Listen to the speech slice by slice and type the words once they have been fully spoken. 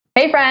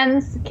Hey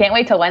friends, can't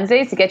wait till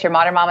Wednesdays to get your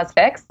Modern Mamas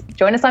fix?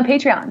 Join us on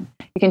Patreon.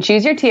 You can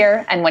choose your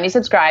tier, and when you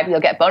subscribe, you'll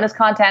get bonus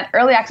content,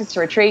 early access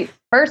to retreats,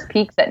 first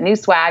peeks at new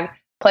swag,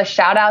 plus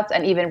shout outs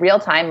and even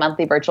real-time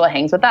monthly virtual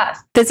hangs with us.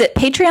 Visit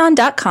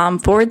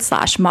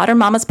patreon.com/Modern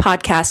Mamas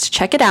Podcast to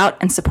check it out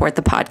and support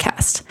the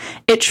podcast.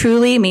 It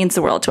truly means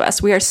the world to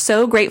us. We are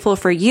so grateful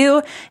for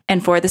you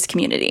and for this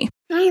community.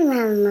 Hi,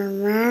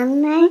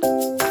 Mama.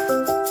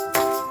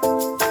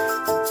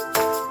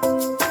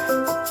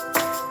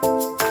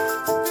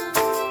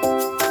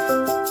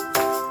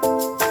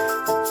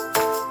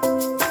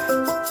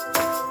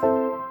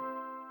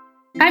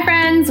 Hi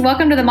friends,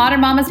 welcome to the Modern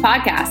Mamas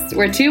Podcast.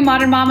 We're two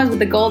modern mamas with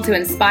the goal to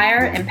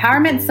inspire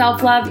empowerment,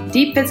 self-love,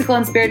 deep physical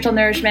and spiritual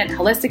nourishment,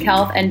 holistic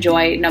health, and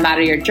joy, no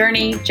matter your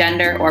journey,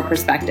 gender, or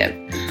perspective.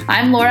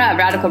 I'm Laura of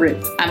Radical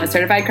Roots. I'm a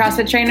certified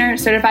CrossFit trainer,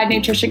 certified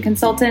nutrition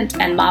consultant,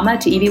 and mama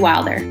to Evie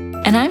Wilder.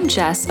 And I'm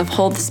Jess of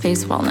Hold the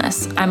Space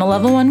Wellness. I'm a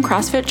level 1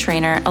 CrossFit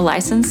trainer, a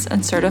licensed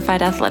and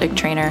certified athletic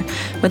trainer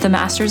with a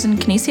master's in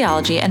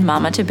kinesiology, and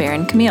mama to Bear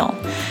and Camille.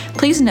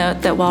 Please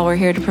note that while we're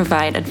here to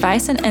provide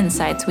advice and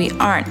insights, we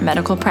aren't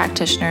medical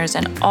practitioners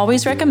and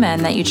always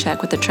recommend that you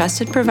check with a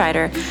trusted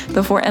provider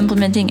before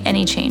implementing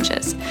any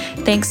changes.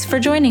 Thanks for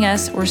joining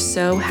us. We're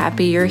so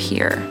happy you're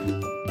here.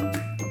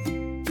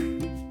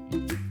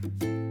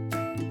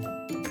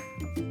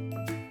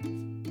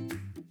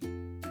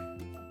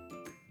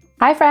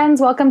 Hi friends,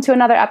 welcome to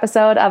another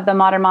episode of the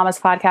Modern Mamas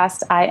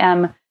Podcast. I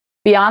am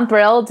beyond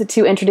thrilled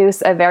to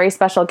introduce a very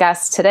special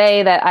guest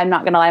today that I'm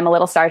not going to lie, I'm a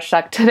little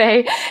starstruck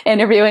today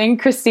interviewing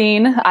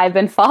Christine. I've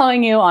been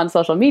following you on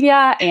social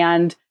media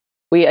and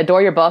we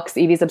adore your books.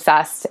 Evie's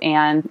obsessed,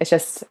 and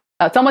it's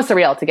almost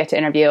surreal to get to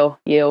interview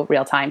you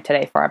real time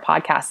today for our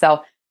podcast.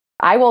 So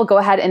I will go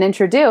ahead and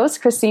introduce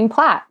Christine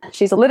Platt.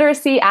 She's a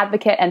literacy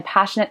advocate and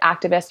passionate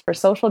activist for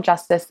social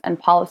justice and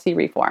policy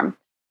reform.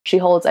 She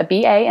holds a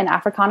BA in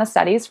Africana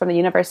Studies from the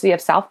University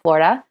of South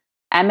Florida,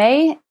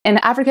 MA in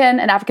African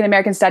and African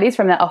American Studies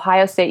from the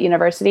Ohio State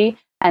University,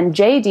 and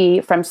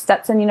JD from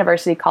Stetson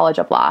University College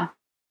of Law.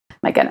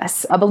 My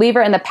goodness. A believer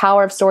in the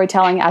power of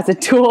storytelling as a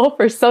tool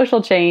for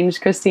social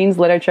change, Christine's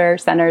literature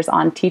centers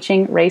on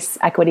teaching race,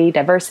 equity,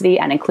 diversity,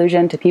 and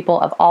inclusion to people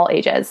of all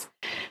ages.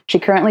 She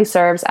currently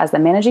serves as the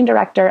managing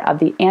director of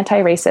the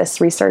Anti-Racist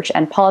Research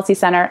and Policy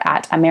Center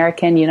at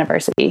American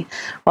University.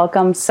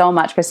 Welcome so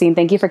much, Christine.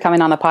 Thank you for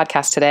coming on the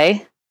podcast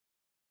today.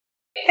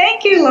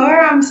 Thank you,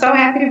 Laura. I'm so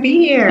happy to be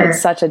here.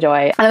 It's such a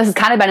joy. I know this has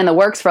kind of been in the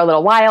works for a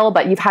little while,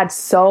 but you've had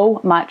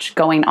so much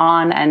going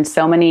on and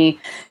so many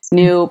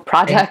new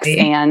projects,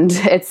 and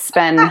it's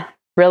been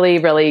really,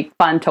 really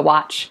fun to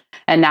watch.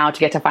 And now to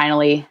get to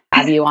finally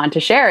have you on to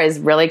share is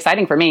really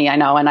exciting for me, I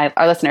know, and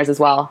our listeners as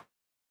well.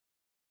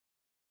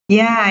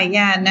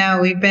 Yeah. No,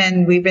 we've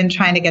been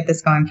trying to get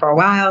this going for a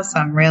while, so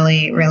I'm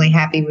really, really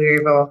happy we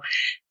were able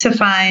to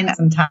find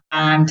some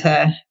time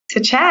to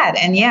chat.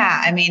 And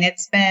yeah, I mean,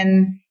 it's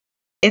been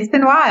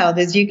wild,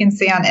 as you can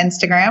see on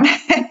Instagram.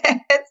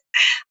 It's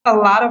a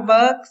lot of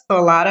books,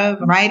 a lot of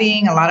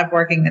writing, a lot of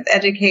working with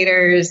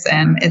educators,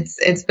 and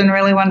it's been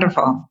really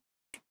wonderful.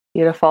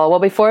 Beautiful. Well,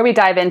 before we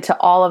dive into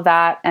all of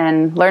that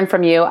and learn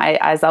from you,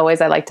 as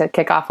always, I like to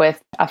kick off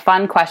with a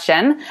fun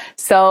question.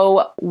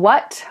 So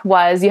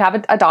you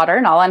have a daughter,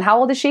 Nala, and how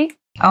old is she?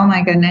 Oh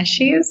my goodness,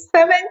 she is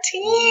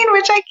 17,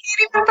 which I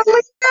can't even believe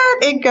it.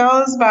 It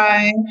goes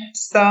by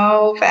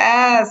so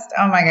fast.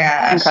 Oh my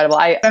gosh. Incredible.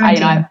 I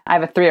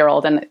have a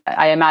 3-year-old, and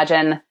I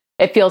imagine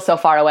it feels so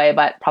far away,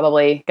 but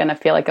probably going to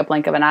feel like a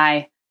blink of an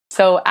eye.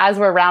 So as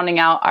we're rounding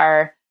out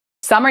our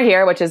summer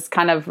here, which is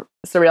kind of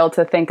surreal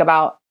to think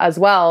about as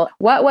well,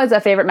 what was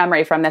a favorite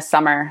memory from this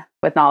summer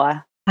with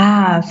Nala?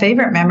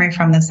 Favorite memory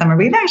from this summer.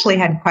 We've actually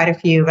had quite a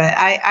few, but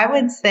I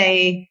would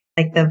say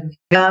like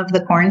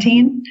the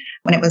quarantine,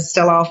 when it was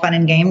still all fun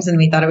and games and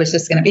we thought it was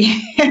just going to be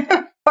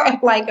for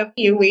like a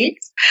few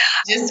weeks.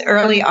 Just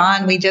early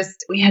on, we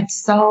had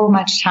so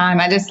much time.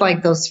 I just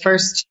like those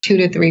first 2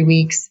 to 3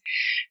 weeks,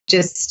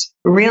 just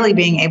really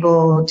being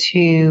able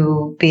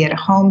to be at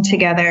home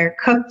together,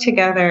 cook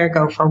together,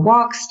 go for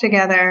walks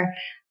together,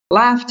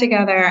 laugh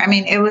together. I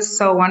mean, it was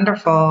so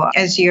wonderful.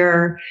 As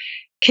your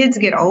kids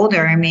get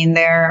older, I mean,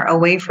 they're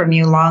away from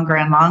you longer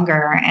and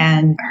longer.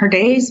 And her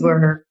days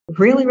were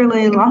really,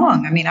 really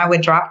long. I mean, I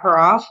would drop her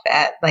off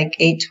at like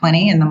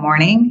 8:20 in the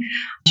morning.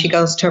 She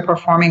goes to a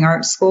performing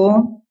arts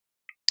school,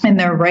 and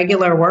their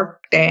regular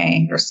work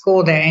day or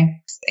school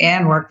day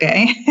and work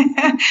day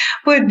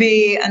would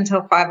be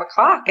until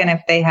 5:00. And if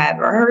they had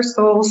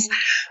rehearsals,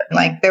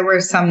 like there were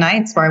some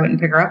nights where I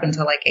wouldn't pick her up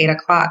until like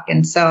 8:00.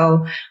 And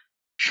so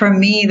for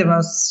me, the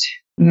most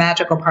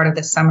magical part of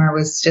the summer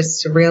was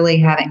just really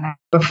having that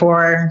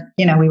before,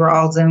 we were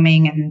all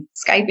Zooming and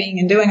Skyping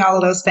and doing all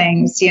of those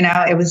things.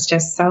 It was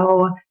just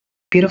so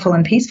beautiful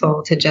and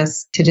peaceful to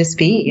just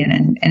be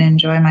and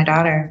enjoy my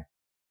daughter.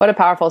 What a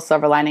powerful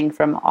silver lining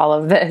from all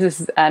of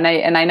this. And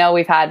I know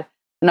we've had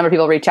a number of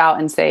people reach out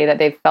and say that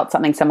they've felt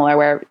something similar,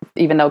 where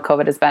even though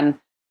COVID has been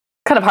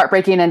kind of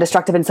heartbreaking and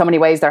destructive in so many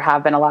ways, there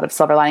have been a lot of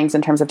silver linings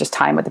in terms of just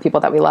time with the people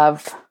that we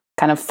love,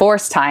 kind of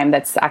forced time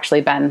that's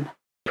actually been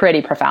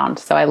pretty profound.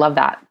 So I love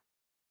that.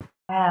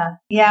 Yeah.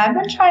 Yeah. I've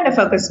been trying to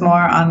focus more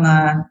on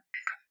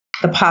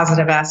the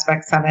positive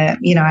aspects of it.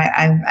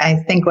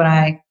 I think when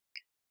I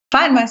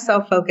find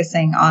myself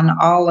focusing on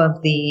all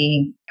of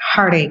the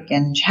heartache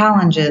and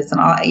challenges and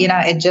all,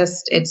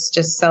 it's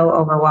just so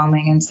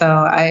overwhelming. And so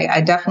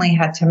I definitely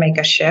had to make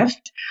a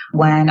shift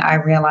when I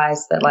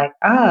realized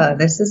that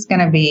this is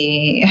going to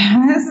be,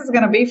 this is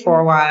going to be for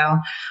a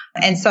while.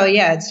 And so,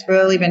 yeah, it's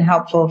really been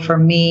helpful for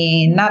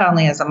me, not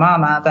only as a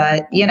mama,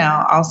 but,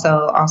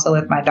 also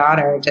with my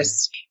daughter,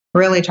 just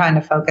really trying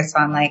to focus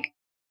on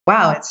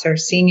wow, it's her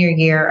senior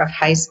year of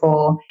high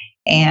school.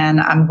 And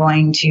I'm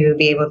going to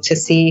be able to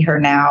see her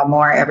now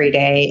more every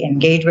day,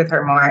 engage with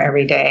her more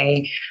every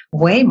day,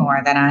 way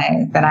more than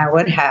I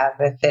would have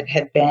if it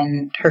had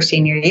been her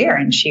senior year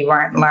and she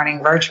weren't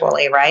learning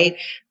virtually, right?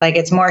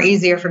 It's more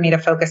easier for me to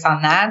focus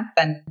on that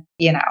than, oh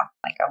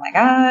my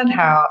God,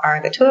 how are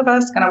the two of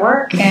us going to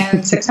work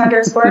in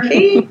 600 square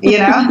feet,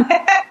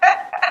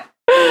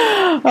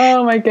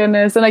 Oh my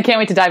goodness. And I can't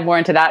wait to dive more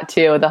into that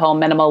too, the whole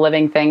minimal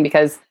living thing,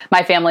 because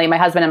my family, my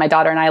husband and my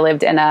daughter and I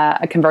lived in a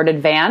converted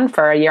van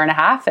for a year and a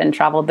half and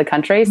traveled the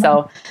country. Mm-hmm.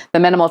 So the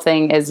minimal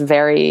thing is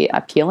very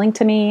appealing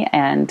to me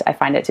and I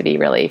find it to be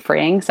really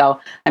freeing. So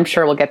I'm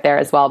sure we'll get there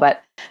as well.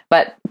 But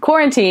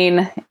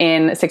quarantine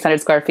in 600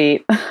 square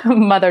feet,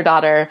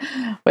 mother-daughter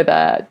with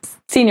a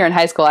senior in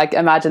high school, I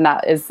imagine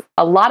that is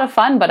a lot of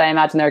fun, but I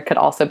imagine there could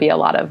also be a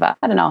lot of,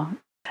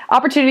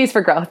 opportunities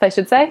for growth, I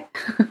should say.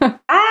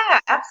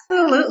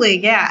 Absolutely.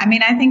 Yeah. I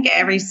mean, I think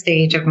every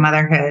stage of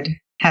motherhood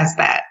has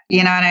that,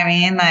 you know what I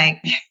mean?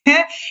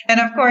 And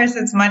of course,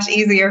 it's much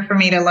easier for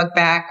me to look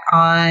back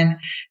on,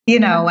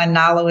 when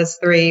Nala was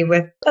 3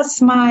 with a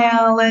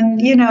smile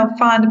and,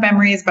 fond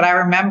memories. But I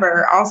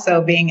remember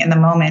also being in the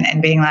moment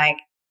and being like,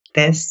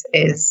 this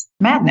is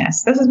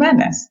madness. This is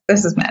madness.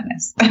 This is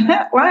madness. Why did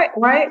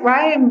I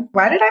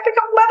become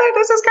a mother?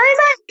 This is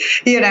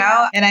crazy,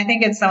 And I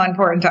think it's so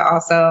important to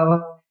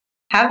also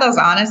have those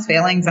honest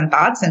feelings and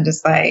thoughts and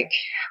just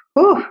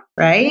whew,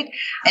 right?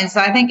 And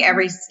so I think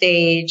every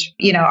stage,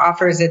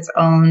 offers its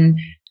own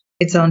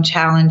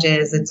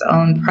challenges, its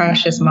own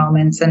precious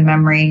moments and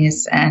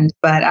memories.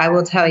 But I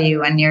will tell you,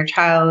 when your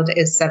child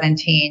is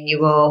 17,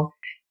 you will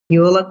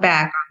look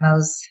back on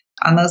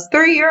those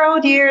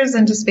 3-year-old years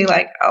and just be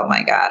like, oh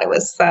my God, it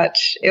was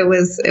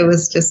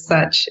just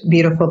such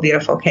beautiful,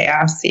 beautiful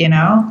chaos,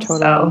 Totally.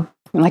 So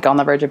I'm on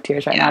the verge of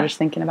tears right now, just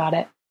thinking about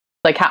it.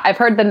 I've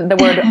heard the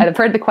word, I've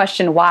heard the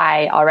question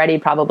why already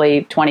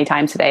probably 20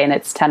 times today, and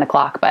it's 10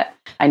 o'clock, but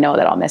I know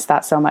that I'll miss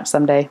that so much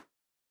someday.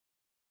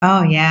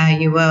 Oh yeah,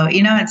 you will.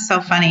 It's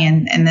so funny,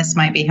 and this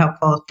might be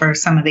helpful for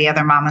some of the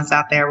other mamas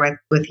out there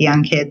with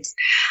young kids.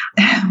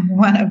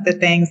 One of the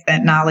things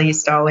that Nala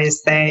used to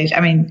always say,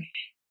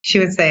 she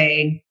would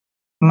say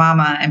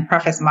mama and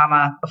preface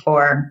mama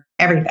before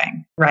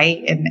everything,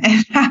 right? And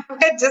I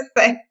would just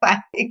say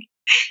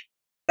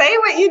say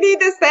what you need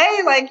to say.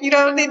 You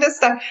don't need to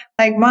stop.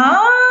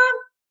 Mama.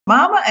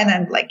 And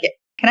I'm like, yeah,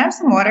 can I have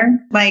some water?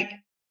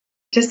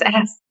 Just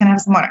ask, can I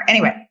have some water?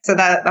 Anyway, so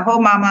the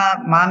whole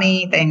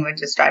mommy thing would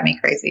just drive me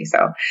crazy.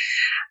 So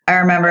I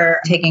remember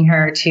taking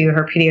her to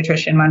her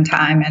pediatrician one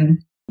time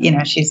and,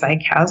 she's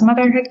like, how's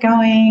motherhood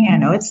going? I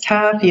know it's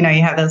tough. You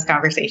have those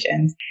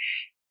conversations.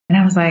 And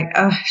I was like,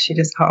 oh, she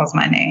just calls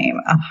my name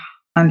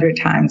 100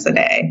 times a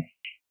day.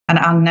 And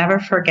I'll never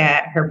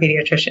forget her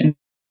pediatrician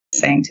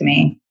saying to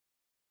me,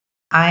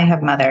 I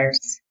have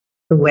mothers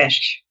who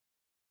wish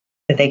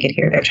that they could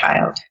hear their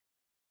child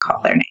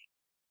call their name.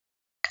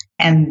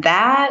 And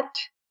that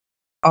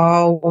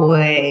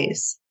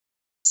always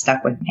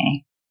stuck with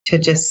me, to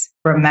just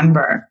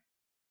remember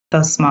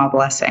those small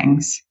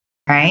blessings,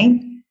 right?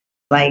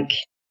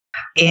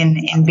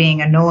 In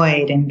being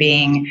annoyed and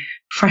being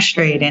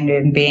frustrated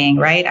and being,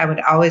 right? I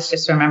would always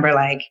just remember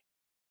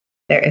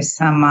there is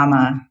some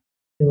mama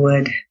who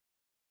would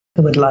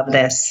love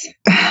this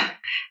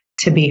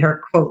to be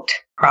her quote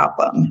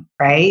problem,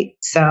 right?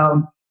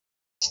 So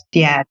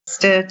yeah,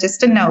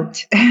 just a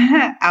note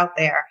out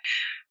there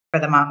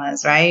for the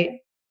mamas, right?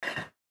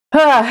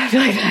 I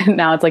feel like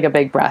now it's a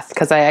big breath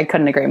because I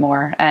couldn't agree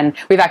more. And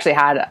we've actually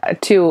had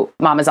 2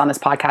 mamas on this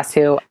podcast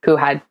who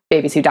had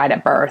babies who died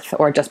at birth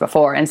or just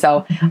before. And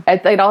so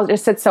it all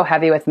just sits so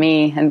heavy with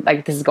me. And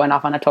this is going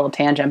off on a total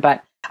tangent,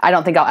 but I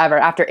don't think I'll ever,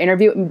 after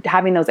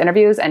having those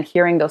interviews and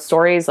hearing those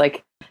stories,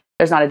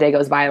 there's not a day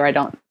goes by where I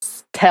don't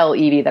tell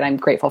Evie that I'm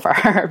grateful for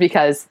her,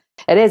 because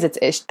our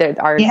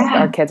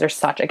kids are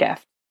such a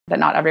gift that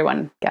not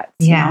everyone gets.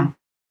 Yeah.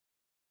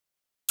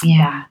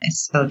 Yeah,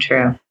 it's so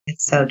true.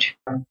 It's so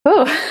true.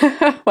 Ooh.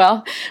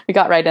 Well, we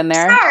got right in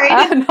there. Sorry,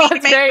 no,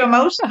 it's make you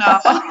emotional.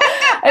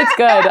 It's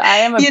good. I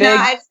am a big.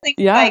 I just think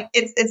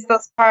it's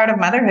those part of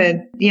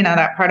motherhood.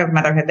 That part of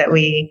motherhood that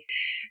we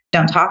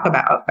don't talk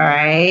about,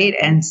 right?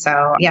 And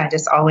so that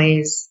just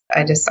always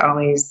stuck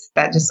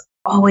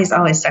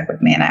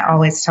with me, and I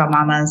always tell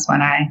mamas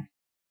when I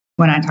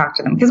talk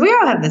to them, because we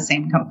all have the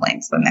same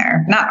complaints when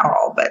they're not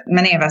all, but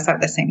many of us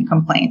have the same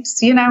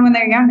complaints. When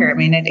they're younger.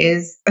 It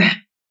is.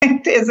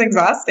 it is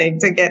exhausting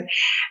to get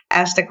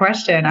asked a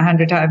question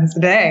 100 times a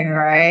day,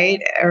 right?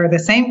 Or the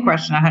same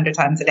question 100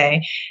 times a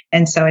day.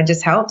 And so it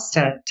just helps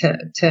to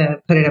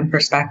put it in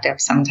perspective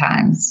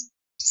sometimes.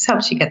 Just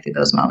helps you get through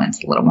those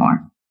moments a little more.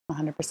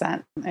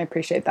 100%. I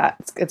appreciate that.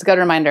 It's a good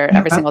reminder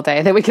every single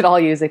day that we could all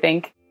use, I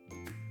think.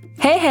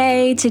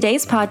 Hey,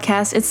 today's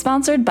podcast is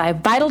sponsored by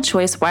Vital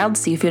Choice Wild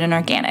Seafood and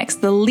Organics,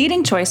 the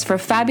leading choice for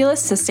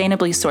fabulous,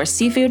 sustainably sourced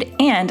seafood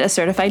and a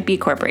certified B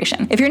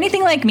Corporation. If you're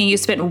anything like me, you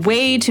spent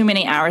way too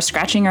many hours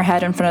scratching your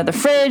head in front of the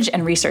fridge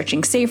and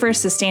researching safer,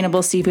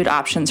 sustainable seafood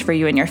options for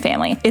you and your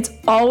family. It's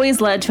always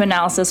led to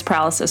analysis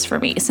paralysis for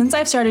me since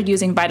I've started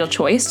using Vital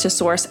Choice to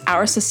source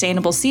our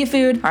sustainable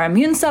seafood, our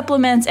immune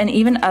supplements, and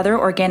even other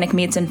organic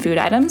meats and food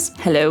items.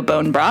 Hello,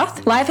 bone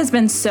broth. Life has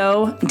been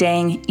so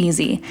dang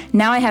easy.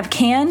 Now I have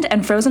canned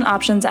and frozen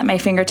options at my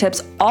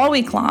fingertips all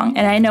week long,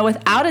 and I know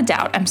without a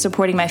doubt I'm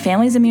supporting my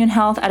family's immune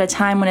health at a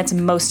time when it's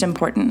most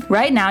important.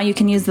 Right now, you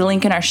can use the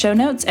link in our show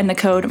notes and the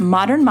code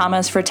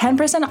MODERNMAMAS for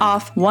 10%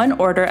 off one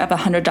order of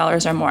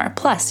 $100 or more.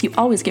 Plus, you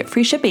always get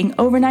free shipping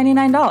over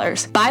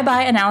 $99.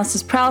 Bye-bye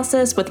analysis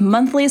paralysis. With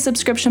monthly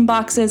subscription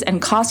boxes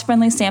and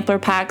cost-friendly sampler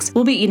packs,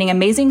 we'll be eating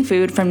amazing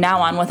food from now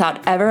on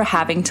without ever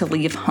having to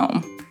leave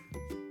home.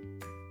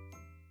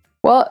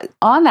 Well,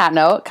 on that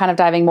note, kind of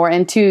diving more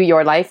into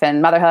your life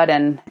and motherhood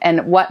and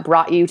what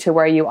brought you to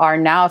where you are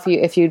now,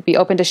 if you'd be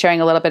open to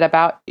sharing a little bit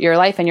about your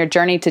life and your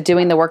journey to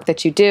doing the work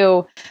that you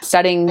do,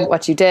 studying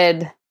what you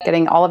did,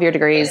 getting all of your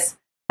degrees,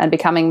 and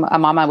becoming a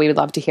mama, we would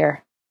love to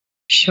hear.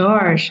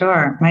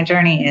 Sure. My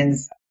journey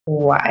is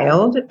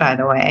wild, by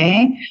the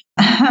way.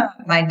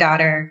 My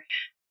daughter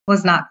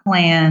was not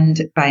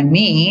planned by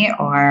me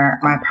or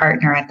my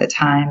partner at the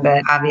time,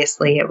 but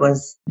obviously it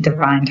was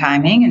divine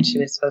timing and she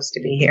was supposed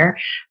to be here.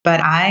 But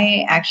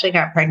I actually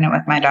got pregnant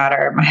with my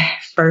daughter my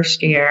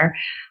first year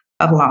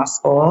of law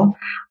school.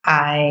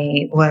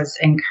 I was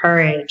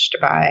encouraged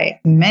by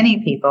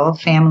many people,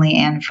 family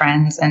and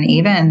friends, and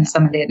even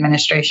some of the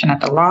administration at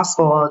the law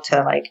school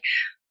to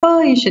oh,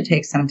 you should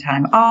take some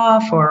time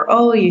off, or,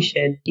 oh, you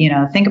should,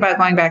 think about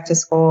going back to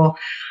school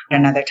at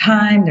another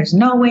time. There's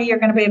no way you're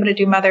going to be able to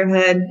do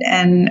motherhood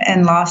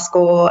and law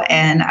school.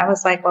 And I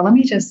was like, well,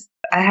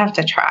 I have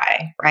to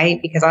try,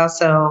 right? Because I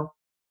also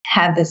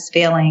had this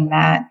feeling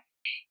that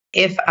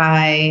if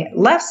I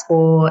left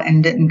school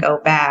and didn't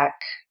go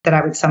back, that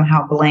I would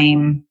somehow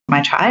blame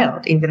my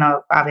child, even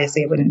though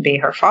obviously it wouldn't be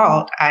her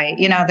fault.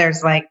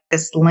 There's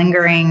this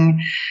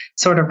lingering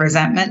sort of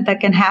resentment that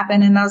can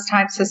happen in those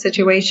types of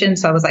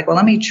situations. So I was like, well,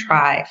 let me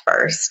try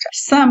first.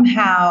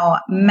 Somehow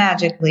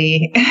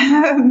magically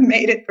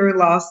made it through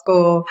law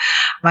school.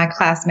 My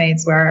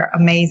classmates were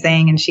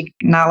amazing. And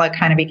Nala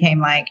kind of became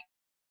like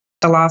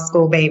the law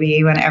school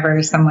baby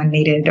whenever someone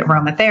needed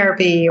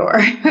aromatherapy or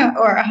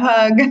a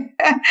hug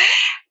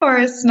or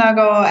a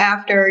snuggle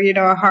after,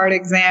 a hard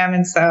exam.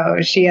 And so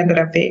she ended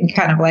up being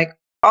kind of like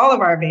all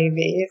of our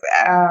babies.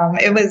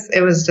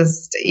 It was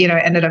just,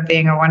 ended up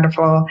being a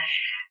wonderful,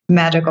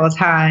 magical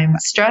time.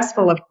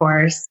 Stressful, of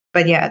course,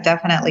 but yeah,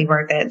 definitely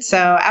worth it. So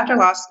after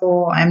law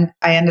school,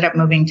 I ended up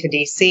moving to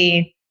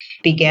DC,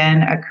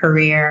 began a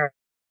career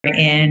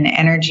in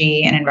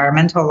energy and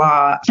environmental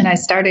law. And I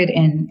started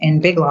in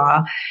big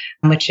law,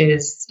 which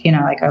is,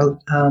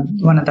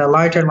 one of the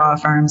larger law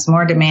firms,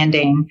 more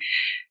demanding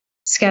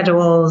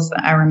schedules.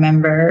 I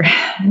remember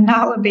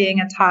Nala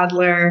being a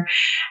toddler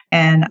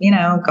and,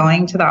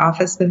 going to the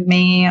office with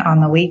me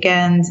on the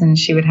weekends. And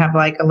she would have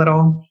a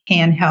little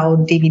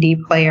handheld DVD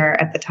player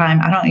at the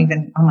time. I don't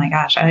even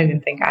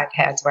think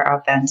iPads were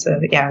out then. So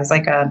yeah, it was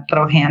like a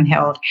little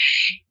handheld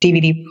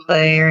DVD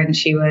player. And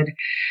she would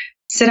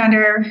sit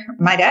under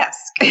my desk,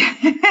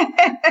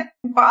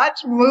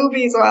 watch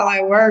movies while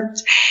I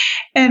worked.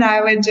 And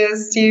I would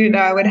just,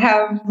 I would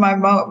have my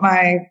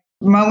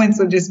moments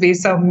would just be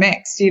so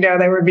mixed.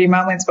 There would be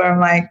moments where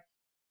I'm like,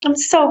 I'm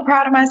so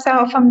proud of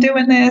myself. I'm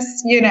doing this,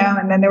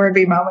 and then there would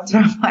be moments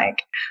where I'm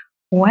like,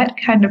 what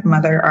kind of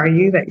mother are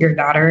you that your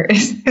daughter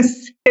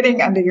is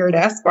sitting under your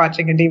desk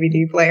watching a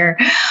DVD player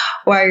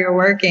while you're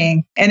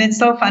working? And it's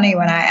so funny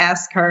when I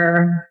ask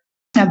her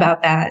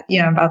about that,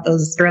 about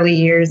those early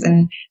years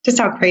and just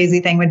how crazy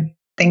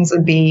things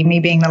would be, me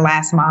being the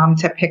last mom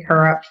to pick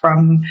her up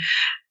from,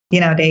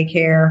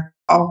 daycare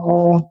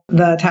all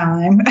the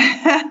time.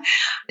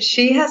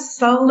 She has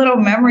so little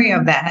memory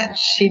of that.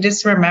 She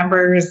just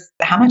remembers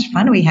how much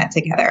fun we had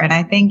together. And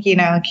I think,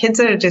 kids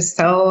are just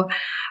so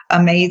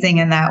amazing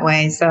in that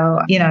way. So,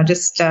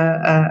 just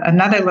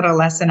another little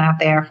lesson out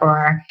there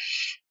for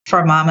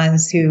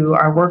mamas who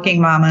are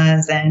working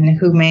mamas and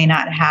who may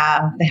not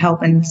have the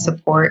help and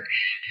support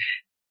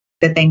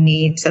that they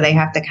need. So they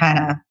have to kind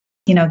of,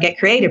 get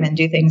creative and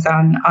do things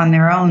on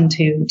their own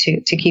to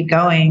keep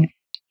going.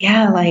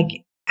 Yeah.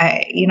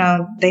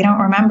 They don't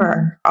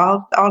remember.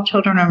 All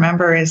children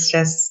remember is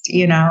just,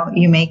 you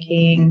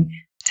making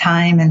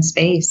time and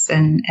space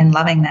and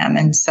loving them.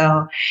 And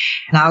so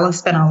Nala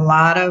spent a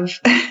lot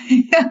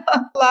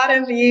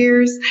of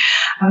years,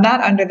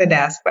 not under the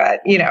desk,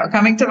 but,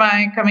 coming to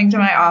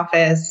my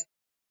office,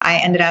 I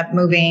ended up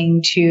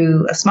moving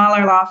to a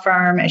smaller law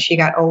firm as she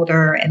got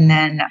older, and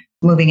then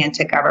moving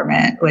into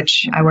government,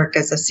 which I worked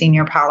as a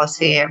senior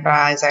policy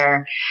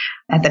advisor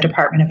at the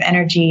Department of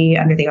Energy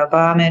under the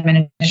Obama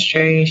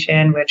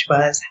administration, which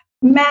was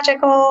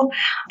magical.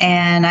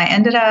 And I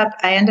ended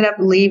up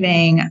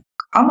leaving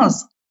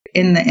almost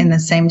in the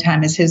same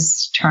time as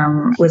his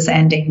term was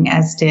ending,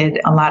 as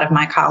did a lot of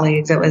my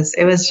colleagues. It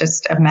was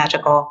just a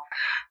magical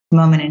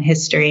moment in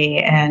history,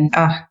 and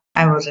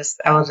I will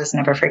just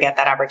never forget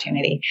that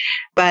opportunity.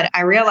 But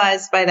I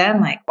realized by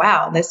then, like,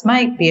 wow, this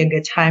might be a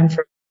good time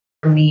for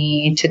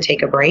me to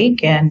take a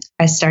break. And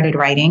I started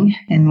writing,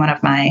 and one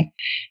of my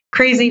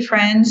crazy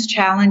friends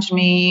challenged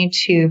me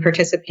to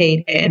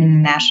participate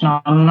in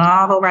National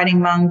Novel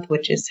Writing Month,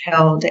 which is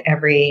held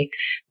every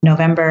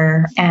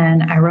November.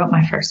 And I wrote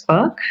my first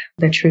book,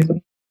 The Truth.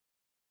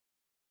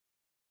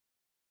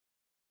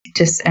 It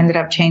just ended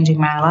up changing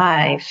my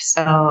life.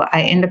 So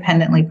I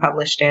independently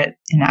published it,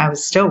 and I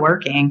was still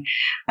working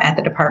at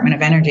the Department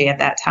of Energy at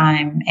that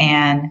time.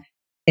 And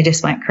it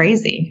just went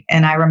crazy.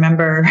 And I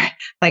remember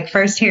like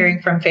first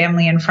hearing from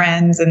family and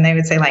friends, and they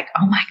would say like,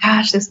 oh my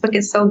gosh, this book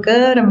is so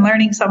good. I'm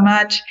learning so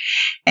much.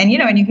 And, you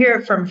know, when you hear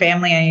it from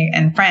family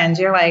and friends,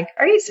 you're like,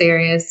 are you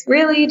serious?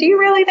 Really? Do you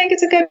really think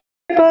it's a good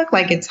book?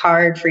 Like, it's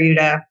hard for you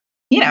to,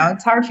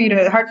 it's hard for you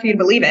to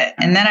believe it.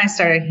 And then I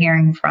started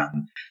hearing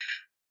from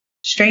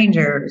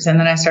strangers, and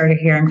then I started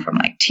hearing from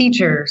like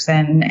teachers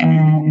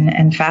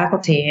and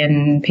faculty,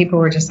 and people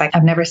were just like,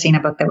 I've never seen a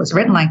book that was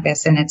written like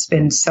this. And it's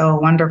been so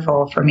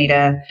wonderful for me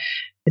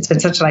it's been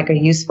such like a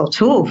useful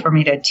tool for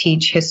me to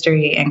teach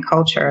history and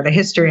culture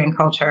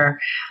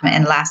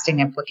and lasting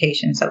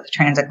implications of the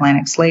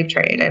transatlantic slave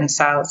trade. And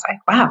so I was like,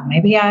 wow,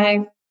 maybe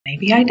I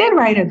did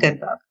write a good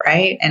book,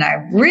 right? And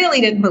I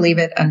really didn't believe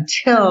it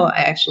until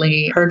I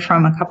actually heard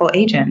from a couple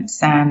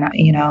agents, and,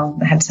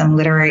 had some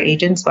literary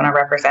agents want to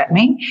represent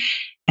me.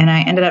 And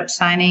I ended up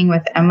signing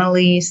with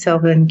Emily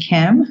Sylvan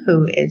Kim,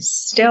 who is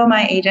still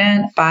my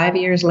agent 5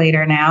 years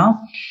later now.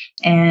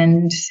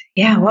 And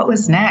yeah, what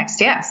was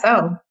next? Yeah,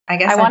 so I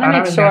guess I want to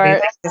make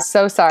sure.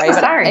 So sorry,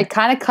 but it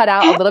kind of cut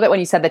out a little bit when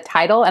you said the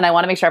title, and I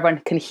want to make sure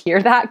everyone can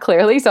hear that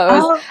clearly.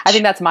 So I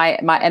think that's my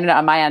internet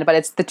on my end, but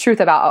it's The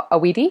Truth About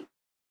Awiti.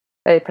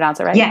 Did I pronounce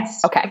it right?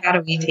 Yes. Okay.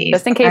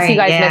 Just in case you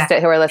guys missed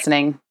it who are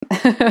listening.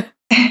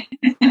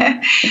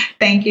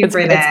 Thank you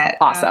for that. It's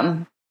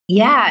awesome.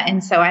 Yeah.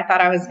 And so I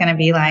thought I was going to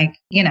be like,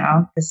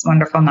 this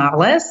wonderful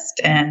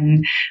novelist.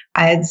 And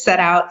I had set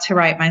out to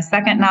write my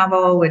second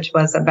novel, which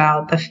was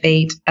about the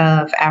fate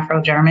of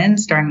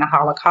Afro-Germans during the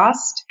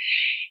Holocaust.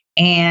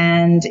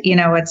 And,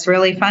 what's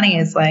really funny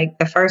is like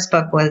the first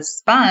book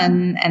was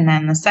fun, and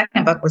then the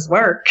second book was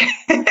work.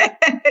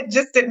 It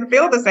just didn't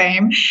feel the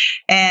same.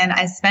 And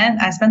I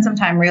spent some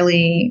time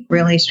really,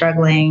 really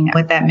struggling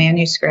with that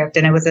manuscript.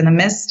 And it was in the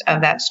midst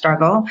of that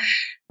struggle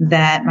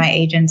that my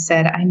agent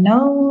said, I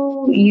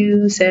know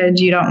you said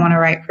you don't want to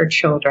write for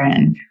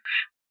children,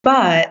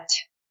 but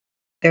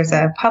there's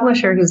a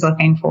publisher who's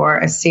looking for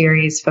a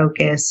series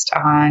focused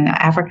on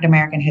African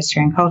American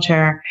history and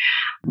culture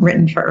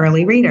written for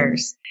early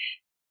readers.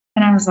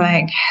 And I was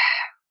like,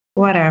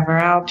 whatever,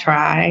 I'll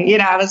try.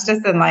 I was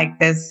just in like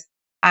this,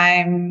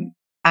 I'm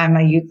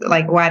a youth,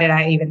 like, why did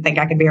I even think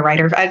I could be a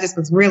writer? I just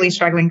was really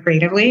struggling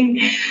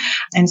creatively.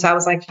 And so I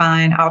was like,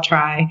 fine, I'll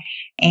try.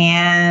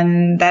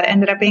 And that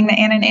ended up being the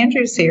Anne and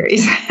Andrew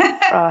series.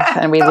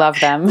 And we love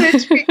them.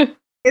 Isn't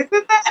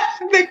that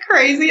the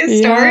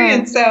craziest story?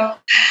 And so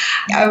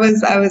I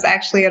was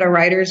actually at a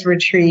writer's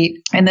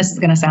retreat, and this is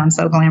going to sound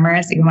so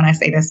glamorous even when I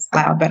say this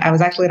loud, but I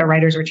was actually at a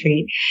writer's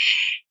retreat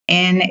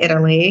in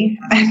Italy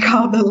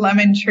called the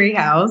Lemon Tree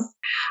House.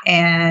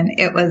 And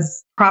it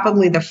was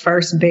probably the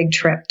first big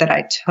trip that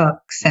I took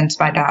since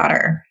my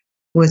daughter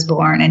was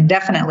born, and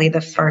definitely the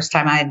first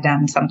time I had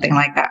done something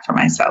like that for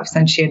myself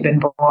since she had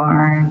been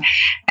born.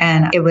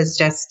 And it was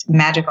just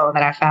magical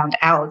that I found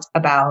out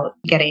about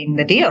getting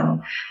the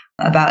deal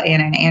about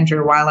Anna and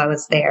Andrew while I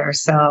was there.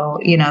 So,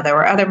 there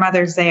were other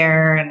mothers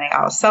there, and they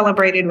all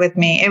celebrated with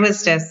me. It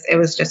was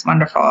just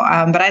wonderful.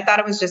 But I thought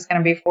it was just going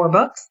to be 4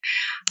 books.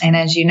 And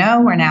as you know,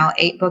 we're now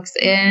 8 books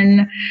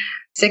in,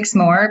 6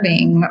 more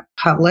being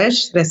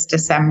published this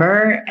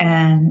December.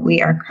 And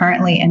we are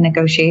currently in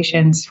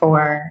negotiations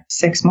for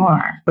 6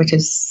 more, which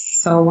is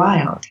so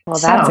wild. Well,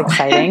 that's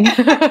exciting.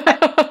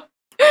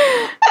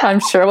 I'm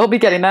sure we'll be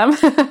getting them.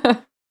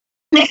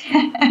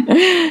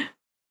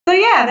 So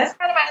yeah, that's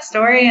kind of my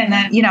story. And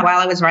then, while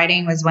I was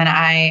writing was when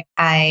I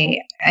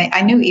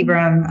knew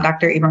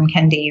Dr. Ibram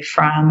Kendi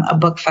from a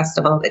book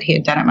festival that he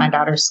had done at my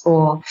daughter's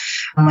school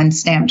when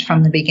Stamped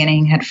from the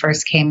Beginning had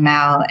first came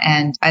out.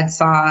 And I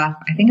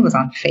think it was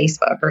on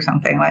Facebook or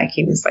something, like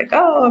he was like,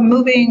 oh,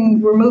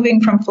 we're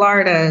moving from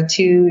Florida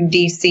to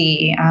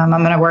DC. I'm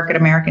going to work at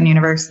American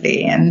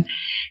University. And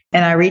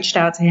I reached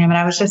out to him, and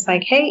I was just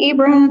like, hey,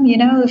 Ibram,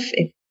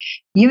 if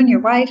you and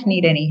your wife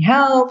need any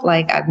help,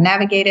 like I've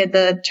navigated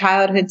the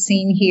childhood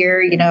scene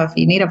here, if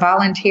you need a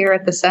volunteer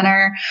at the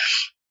center,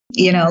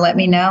 let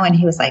me know. And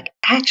he was like,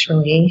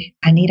 actually,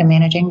 I need a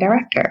managing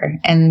director.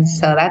 And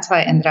so that's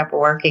why I ended up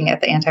working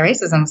at the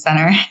Anti-Racism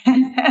Center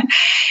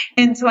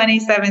in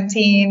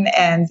 2017.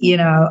 And,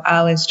 I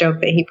always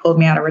joke that he pulled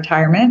me out of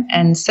retirement.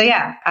 And so,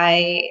 yeah,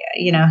 I,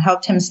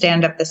 helped him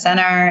stand up the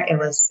center. It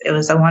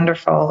was a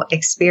wonderful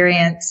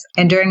experience.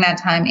 And during that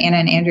time, Anna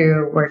and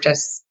Andrew were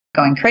just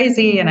going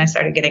crazy. And I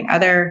started getting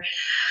other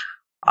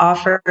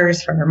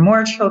offers for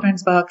more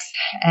children's books.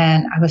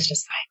 And I was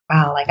just like,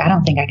 wow, I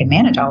don't think I can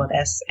manage all of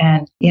this.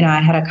 And,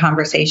 I had a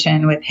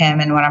conversation with him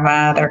and one of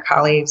my other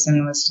colleagues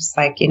and was just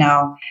like,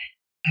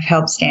 I've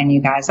helped stand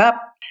you guys up.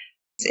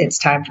 It's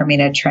time for me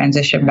to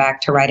transition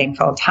back to writing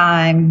full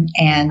time.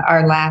 And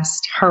our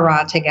last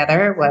hurrah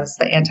together was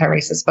the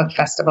Anti-Racist Book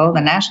Festival,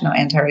 the National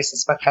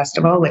Anti-Racist Book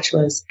Festival, which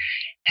was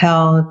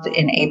held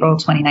in April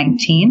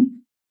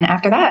 2019. And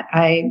after that,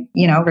 I,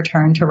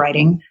 returned to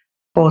writing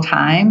full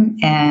time,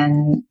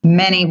 and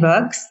many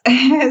books,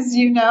 as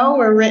you know,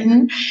 were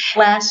written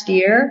last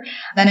year.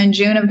 Then in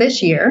June of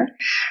this year,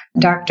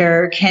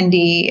 Dr.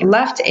 Kendi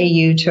left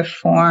AU to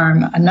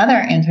form another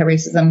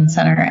anti-racism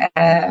center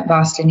at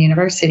Boston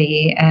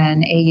University,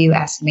 and AU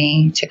asked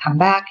me to come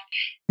back.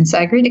 And so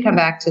I agreed to come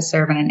back to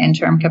serve in an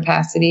interim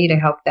capacity to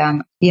help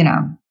them,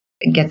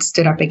 get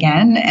stood up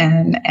again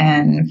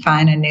and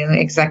find a new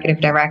executive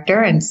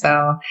director. And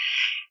so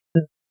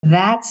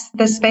that's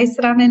the space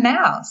that I'm in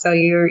now. So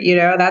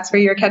that's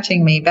where you're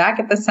catching me, back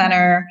at the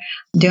center,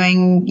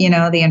 doing,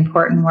 the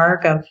important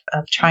work of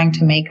trying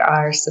to make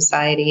our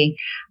society,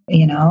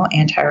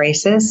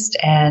 anti-racist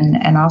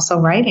and also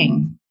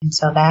writing. And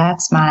so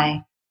that's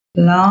my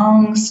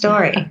long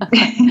story.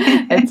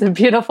 It's a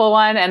beautiful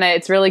one. And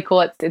it's really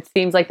cool. It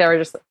seems like there were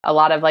just a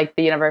lot of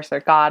the universe or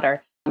God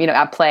or,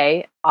 at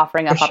play,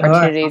 offering up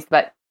opportunities,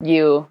 but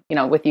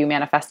with you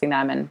manifesting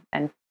them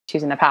and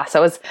choosing the path.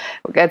 So it's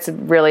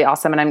really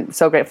awesome. And I'm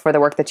so grateful for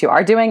the work that you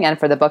are doing and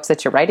for the books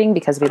that you're writing,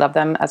 because we love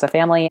them as a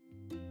family.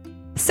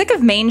 Sick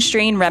of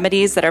mainstream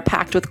remedies that are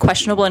packed with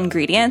questionable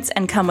ingredients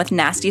and come with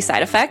nasty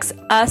side effects?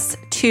 Us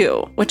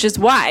too, which is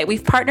why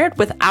we've partnered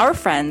with our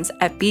friends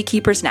at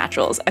Beekeepers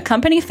Naturals, a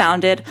company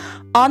founded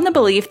on the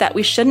belief that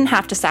we shouldn't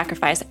have to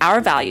sacrifice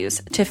our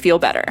values to feel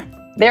better.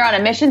 They're on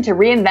a mission to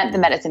reinvent the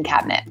medicine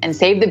cabinet and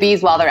save the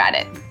bees while they're at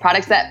it.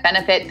 Products that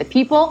benefit the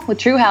people with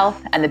true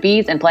health and the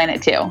bees and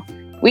planet too.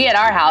 We at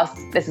our house,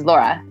 this is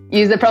Laura,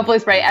 use the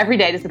Propolis spray every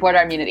day to support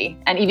our immunity.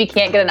 And Evie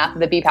can't get enough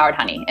of the bee-powered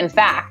honey. In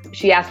fact,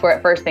 she asks for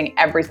it first thing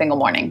every single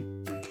morning.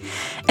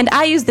 And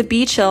I use the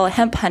Bee Chill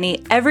hemp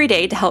honey every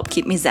day to help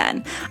keep me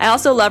zen. I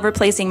also love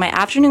replacing my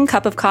afternoon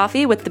cup of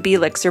coffee with the Bee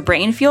Elixir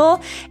Brain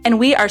Fuel. And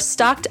we are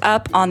stocked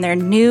up on their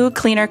new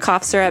cleaner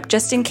cough syrup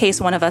just in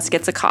case one of us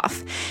gets a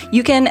cough.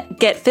 You can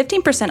get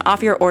 15%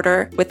 off your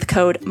order with the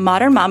code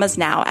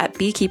ModernMamasNow at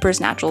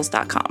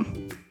beekeepersnaturals.com.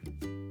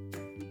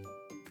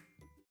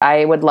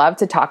 I would love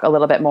to talk a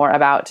little bit more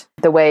about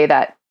the way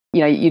that,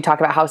 you talk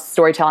about how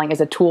storytelling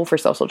is a tool for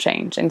social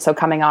change. And so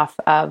coming off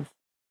of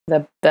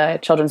the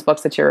children's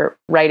books that you're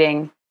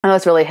writing, I know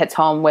this really hits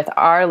home with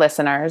our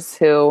listeners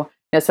who,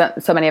 so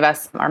many of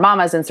us are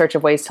mamas in search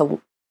of ways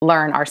to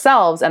learn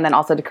ourselves and then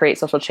also to create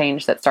social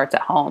change that starts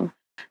at home.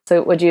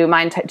 So would you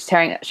mind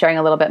sharing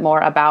a little bit more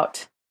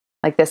about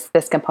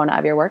this component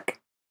of your work?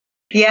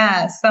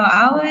 Yeah. So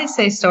I always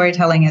say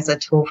storytelling is a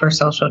tool for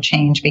social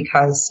change,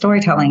 because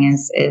storytelling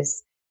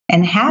is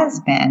and has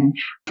been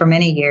for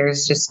many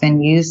years just been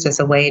used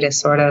as a way to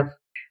sort of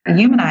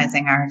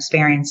humanizing our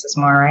experiences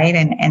more, right?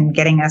 And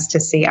getting us to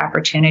see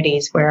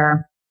opportunities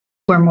where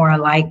we're more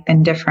alike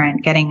than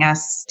different, getting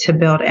us to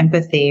build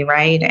empathy,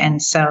 right?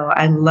 And so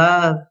I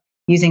love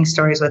using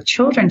stories with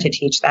children to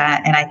teach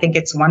that. And I think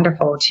it's a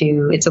wonderful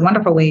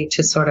way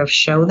to sort of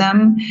show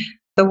them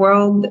the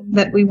world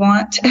that we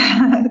want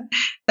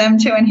them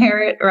to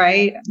inherit,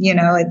 right?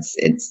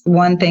 It's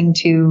one thing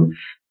to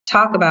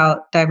talk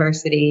about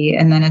diversity,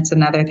 and then it's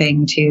another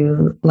thing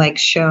to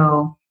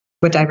show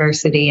what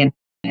diversity and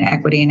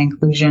equity and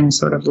inclusion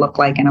sort of look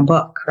like in a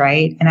book,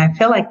 right? And I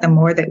feel like the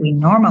more that we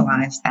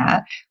normalize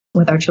that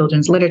with our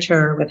children's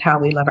literature, with how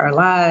we live our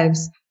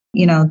lives,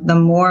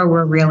 the more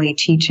we're really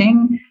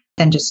teaching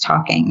than just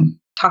talking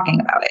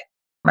about it,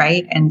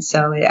 right? And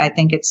so I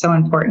think it's so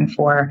important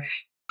for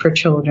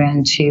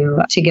children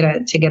to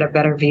get a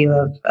better view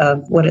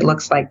of what it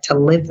looks like to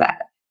live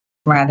that,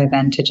 rather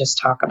than to just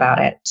talk about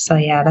it. So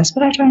yeah, that's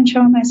what I try and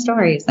show in my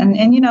stories. And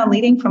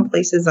leading from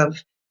places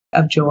of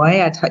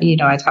joy. I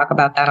talk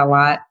about that a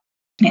lot.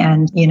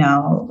 And,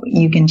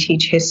 you can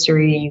teach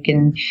history, you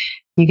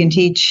can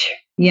teach,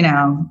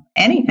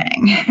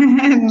 anything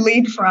and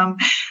lead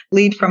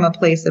from a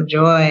place of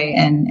joy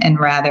and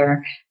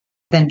rather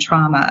than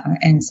trauma.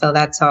 And so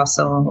that's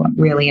also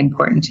really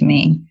important to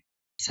me.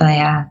 So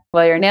yeah.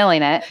 Well, you're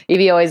nailing it.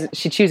 Evie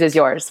she chooses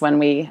yours when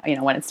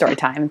when it's story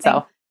time.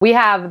 So we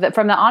have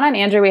from the Anna and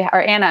Andrew,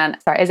 Anna,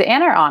 sorry, is it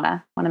Anna or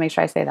Anna? I want to make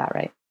sure I say that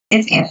right.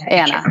 It's Anna.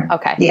 Anna.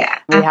 Okay. Yeah.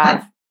 We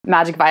have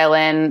Magic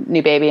Violin,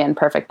 New Baby, and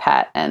Perfect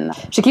Pet. And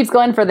she keeps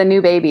going for the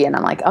New Baby. And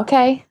I'm like,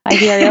 okay, I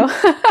hear you.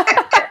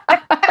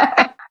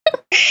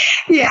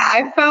 Yeah,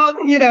 I felt,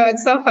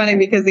 it's so funny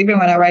because even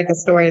when I write the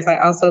stories, I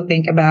also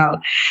think about,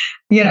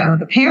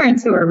 the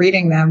parents who are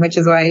reading them, which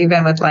is why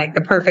even with like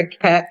The Perfect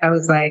Pet, I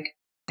was like,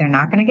 they're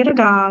not going to get a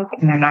dog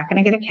and they're not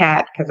going to get a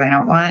cat because I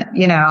don't want,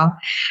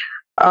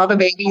 all the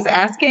babies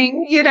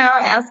asking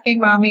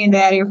mommy and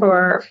daddy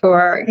for,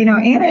 Anna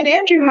and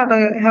Andrew have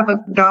a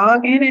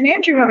dog, Anna and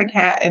Andrew have a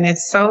cat. And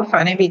it's so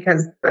funny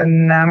because the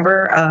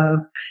number of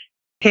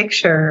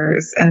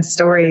pictures and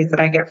stories that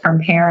I get from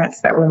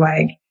parents that were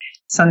like,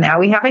 so now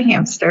we have a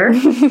hamster.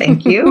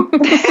 Thank you.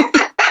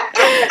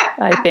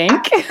 I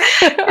think.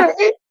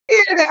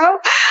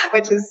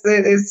 Which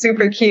is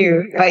super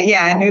cute. But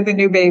yeah, I knew the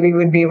new baby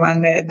would be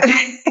one that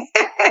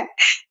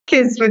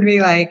kids would be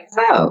like,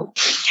 so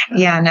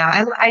yeah, no,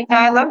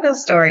 I love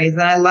those stories.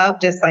 And I love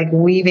just like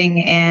weaving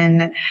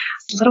in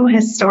little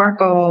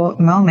historical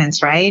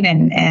moments, right?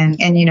 And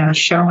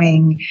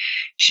showing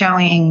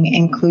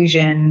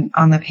inclusion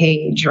on the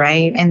page,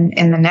 right? And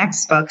in the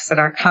next books that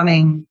are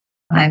coming,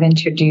 I've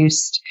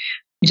introduced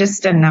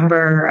just a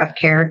number of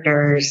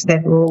characters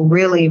that will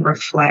really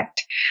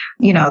reflect,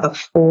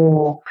 the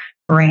full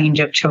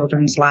range of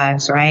children's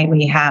lives, right?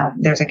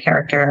 There's a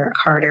character,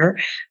 Carter,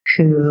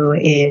 who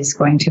is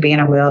going to be in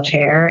a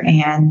wheelchair,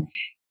 and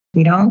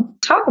we don't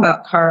talk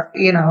about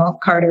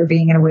Carter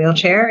being in a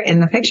wheelchair. In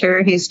the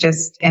picture, he's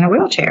just in a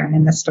wheelchair. And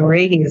in the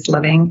story, he's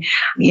living,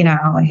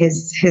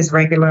 his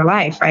regular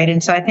life, right?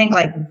 And so I think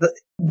like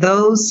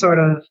those sort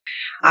of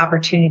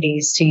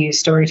opportunities to use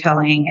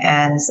storytelling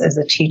as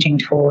a teaching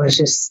tool it's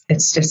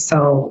just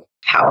so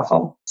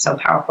powerful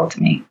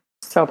to me.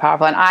 So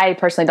powerful. And I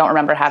personally don't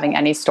remember having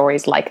any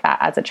stories like that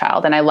as a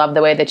child. And I love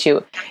the way that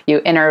you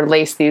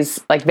interlace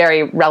these like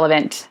very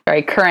relevant,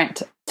 very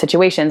current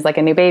situations, like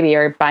a new baby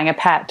or buying a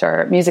pet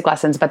or music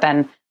lessons. But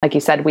then, like you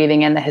said,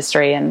 weaving in the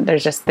history, and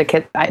there's just the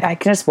kid, I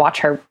can just watch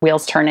her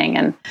wheels turning.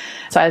 And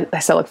so I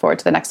still look forward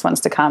to the next ones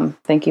to come.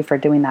 Thank you for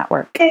doing that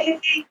work.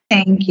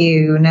 Thank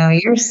you. No,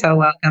 you're so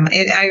welcome.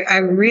 I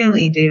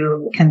really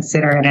do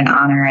consider it an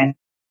honor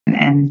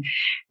and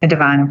a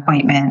divine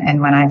appointment.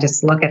 And when I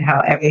just look at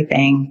how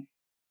everything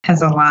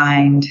has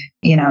aligned,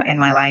 in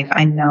my life,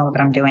 I know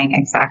that I'm doing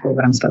exactly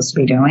what I'm supposed to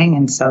be doing.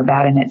 And so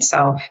that in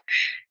itself,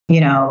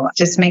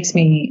 just makes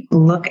me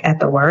look at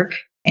the work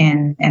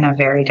in a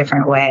very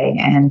different way.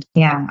 And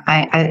yeah,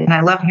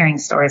 I love hearing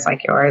stories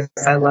like yours.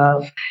 I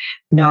love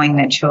knowing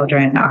that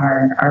children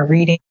are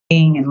reading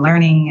and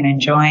learning and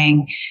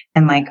enjoying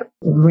and like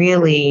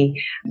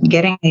really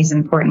getting these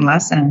important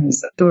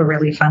lessons through a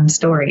really fun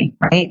story,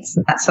 right?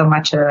 So not so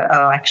much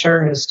a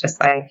lecture, is just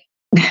like,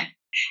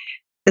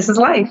 this is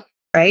life.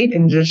 Right.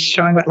 And just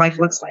showing what life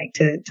looks like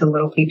to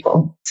little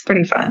people. It's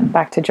pretty fun.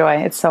 Back to joy.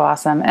 It's so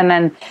awesome. And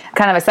then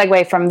kind of a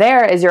segue from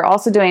there is you're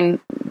also doing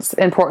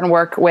important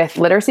work with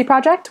Literacy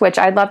Project, which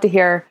I'd love to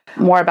hear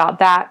more about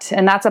that.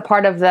 And that's a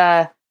part of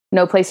the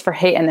No Place for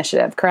Hate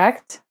initiative,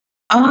 correct?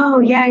 Oh,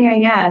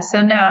 yeah.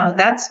 So no,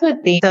 that's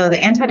what the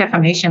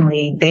Anti-Defamation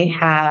League, they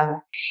have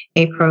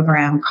a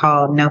program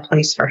called No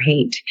Place for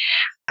Hate.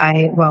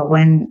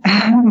 When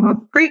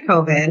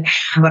pre-COVID,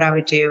 what I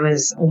would do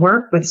is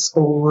work with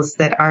schools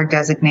that are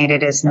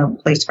designated as No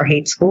Place for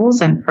Hate schools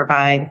and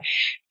provide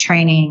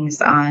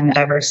trainings on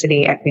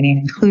diversity, equity,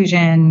 and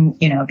inclusion,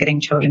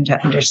 getting children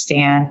to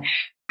understand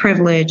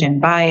privilege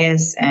and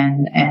bias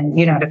and,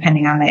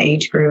 depending on the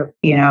age group,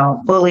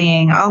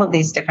 bullying, all of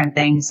these different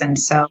things. And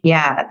so,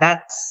 yeah,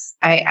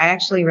 I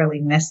actually really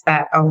miss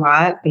that a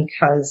lot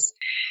because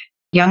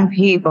young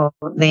people,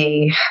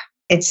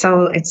 it's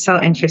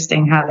so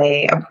interesting how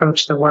they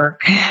approach the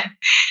work.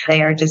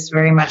 They are just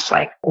very much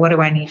like, what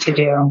do I need to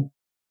do?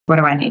 What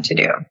do I need to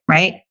do?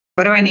 Right?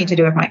 What do I need to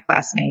do if my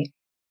classmate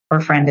or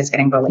friend is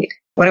getting bullied?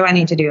 What do I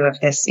need to do if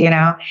this,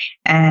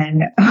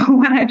 And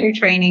when I do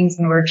trainings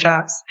and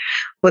workshops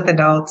with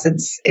adults,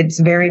 it's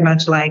very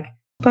much like,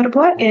 but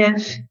what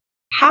if,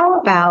 how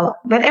about,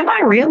 but am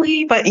I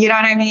really? But you know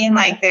what I mean?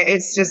 Like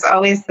it's just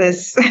always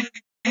this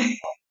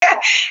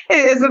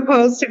as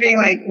opposed to being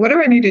like, what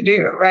do I need to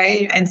do?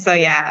 Right. And so,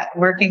 yeah,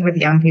 working with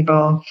young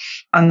people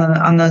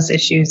on those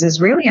issues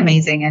is really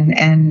amazing.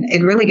 And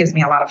it really gives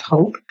me a lot of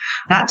hope.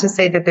 Not to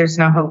say that there's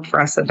no hope for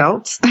us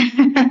adults,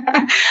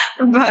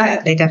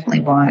 but they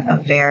definitely want a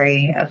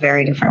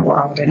very different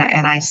world. And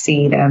I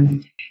see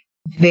them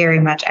very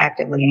much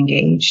actively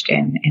engaged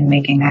in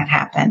making that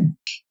happen.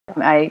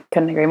 I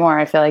couldn't agree more.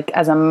 I feel like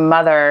as a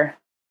mother,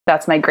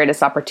 that's my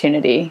greatest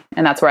opportunity.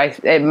 And that's where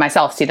I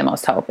myself see the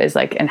most hope is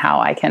like in how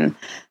I can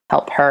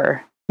help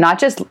her, not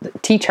just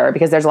teach her,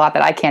 because there's a lot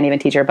that I can't even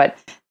teach her, but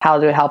how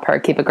to help her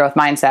keep a growth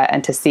mindset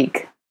and to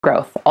seek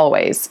growth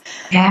always.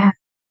 Yeah,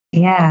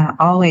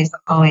 always.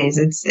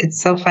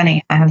 It's so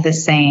funny. I have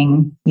this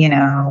saying,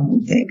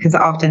 because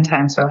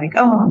oftentimes we're like,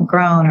 oh, I'm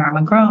grown or I'm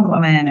a grown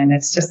woman. And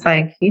it's just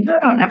like, I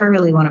don't ever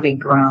really want to be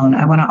grown.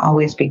 I want to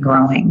always be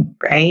growing.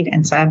 Right.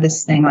 And so I have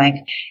this thing like,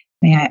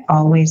 may I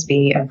always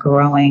be a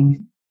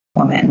growing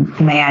woman.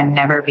 May I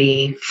never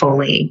be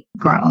fully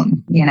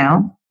grown,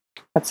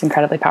 That's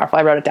incredibly powerful.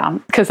 I wrote it down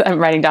because I'm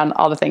writing down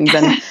all the things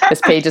and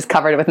this page is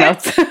covered with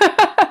notes.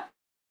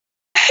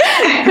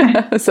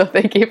 So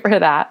thank you for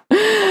that.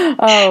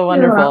 Oh,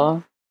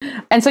 wonderful.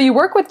 And so you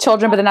work with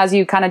children, but then as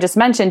you kind of just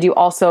mentioned, you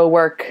also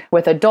work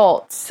with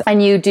adults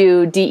and you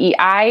do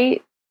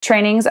DEI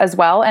trainings as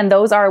well. And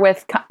those are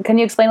with, can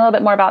you explain a little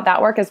bit more about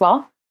that work as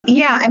well?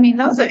 Yeah, I mean,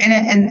 those are,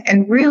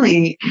 and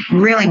really,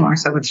 really more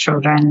so with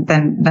children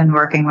than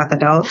working with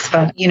adults.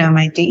 But,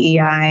 my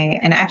DEI,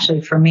 and actually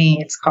for me,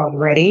 it's called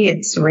READY.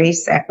 It's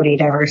Race, Equity,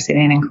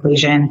 Diversity, and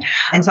Inclusion.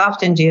 And so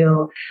often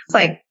it's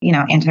like,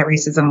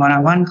 anti-racism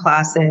 101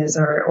 classes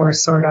or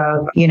sort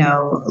of,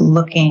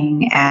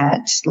 looking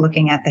at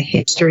the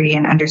history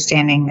and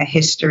understanding the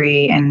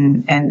history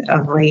and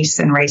of race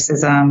and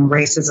racism.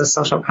 Race is a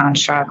social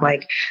construct,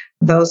 like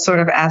those sort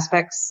of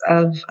aspects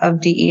of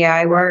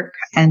DEI work.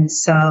 And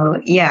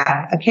so,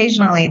 yeah,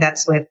 occasionally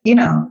that's with,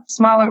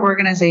 smaller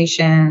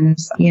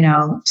organizations,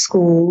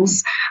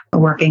 schools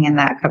working in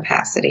that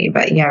capacity.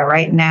 But yeah,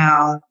 right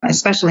now,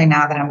 especially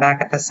now that I'm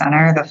back at the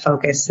center, the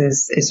focus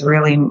is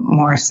really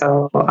more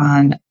so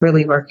on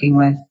really working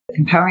with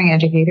empowering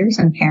educators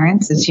and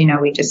parents. As you know,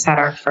 we just had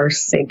our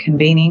first SIG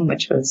convening,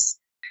 which was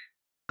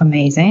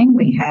amazing.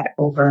 We had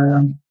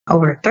over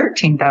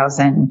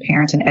 13,000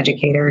 parents and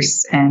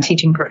educators and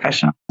teaching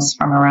professionals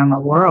from around the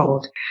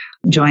world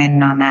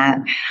join on that.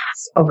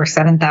 Over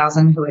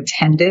 7,000 who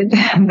attended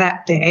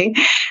that day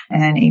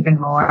and even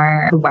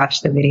more who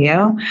watched the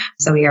video.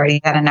 So we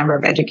already had a number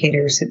of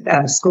educators.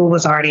 School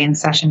was already in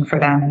session for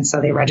them. And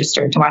so they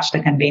registered to watch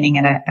the convening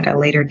at a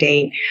later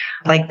date.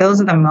 Like those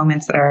are the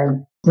moments that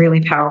are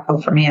really powerful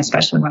for me,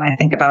 especially when I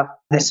think about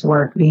this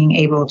work, being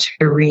able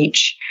to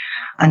reach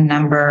a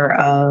number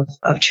of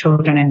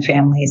children and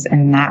families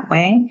in that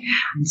way.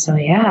 And so,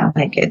 yeah,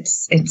 like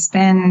it's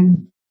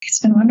been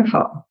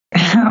wonderful.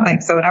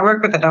 Like, so when I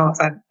work with adults,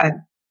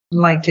 I'd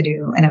like to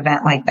do an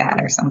event like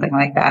that or something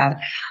like that,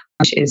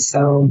 which is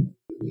so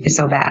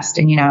vast.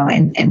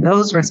 And, in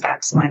those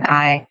respects, when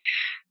I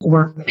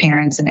work with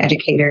parents and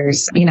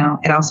educators,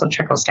 it also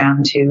trickles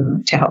down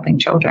to helping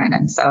children.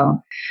 And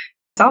so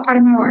it's all part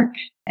of my work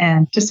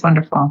and just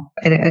wonderful.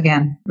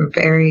 Again,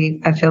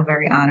 I feel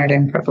very honored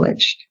and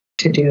privileged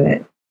to do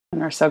it.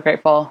 And we're so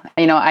grateful.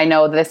 I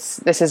know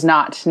this is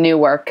not new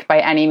work by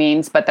any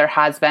means, but there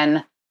has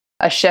been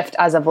a shift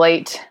as of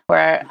late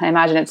where I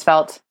imagine it's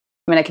felt,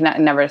 I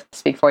can never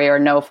speak for you or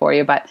know for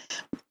you, but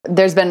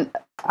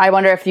I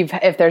wonder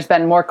if there's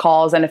been more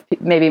calls and if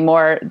maybe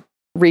more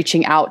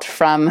reaching out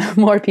from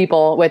more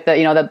people with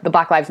the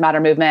Black Lives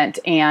Matter movement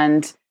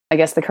and I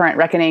guess the current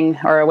reckoning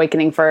or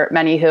awakening for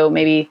many who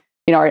maybe,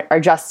 are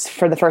just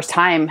for the first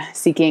time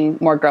seeking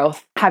more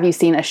growth. Have you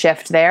seen a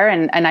shift there?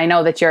 And I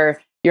know that your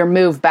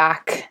move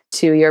back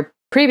to your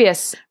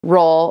previous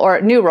role or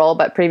new role,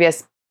 but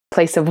previous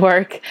place of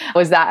work,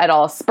 was that at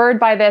all spurred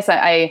by this?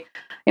 I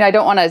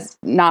don't want to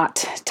not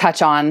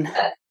touch on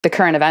the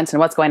current events and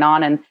what's going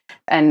on.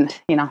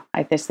 And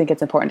I just think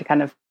it's important to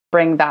kind of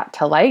bring that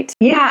to light.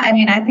 Yeah,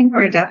 I think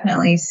we're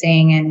definitely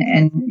seeing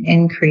an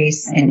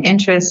increase in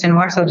interest and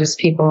more so just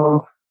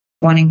people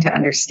wanting to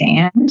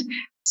understand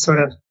sort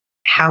of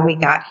how we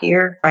got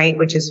here, right?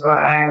 Which is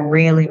why I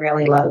really,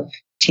 really love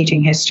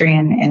teaching history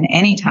and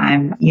any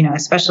time,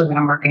 especially when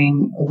I'm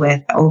working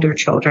with older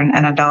children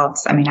and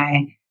adults.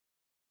 I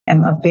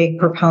am a big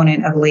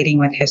proponent of leading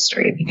with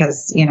history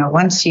because,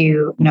 once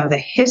you know the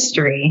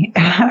history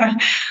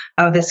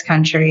of this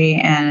country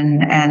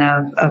and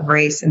of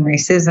race and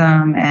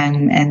racism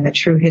and the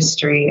true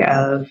history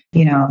of,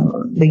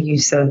 the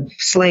use of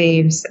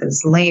slaves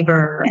as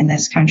labor in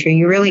this country,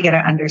 you really get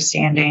an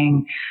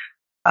understanding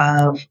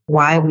of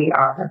why we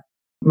are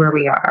where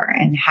we are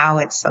and how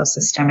it's so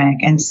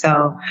systemic. And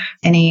so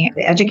any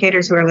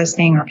educators who are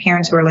listening or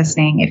parents who are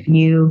listening, if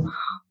you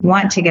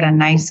want to get a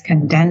nice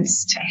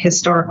condensed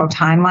historical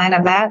timeline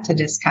of that to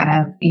just kind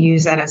of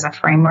use that as a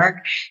framework,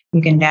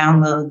 you can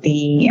download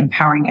the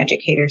Empowering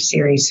Educators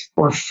series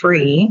for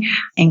free,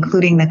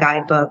 including the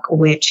guidebook,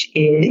 which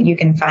you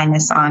can find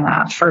this on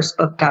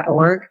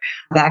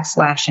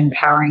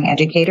firstbook.org/empowering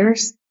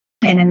educators.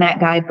 And in that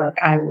guidebook,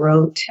 I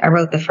wrote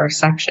the first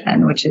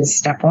section, which is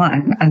step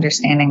 1,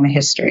 understanding the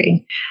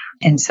history.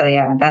 And so,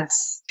 yeah,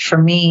 that's for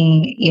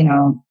me,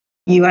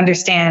 you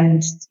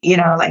understand,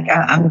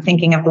 I'm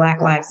thinking of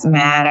Black Lives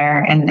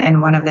Matter.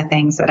 And one of the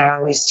things that I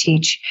always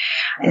teach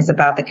is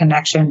about the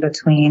connection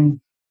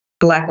between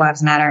Black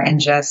Lives Matter and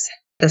just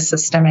the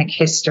systemic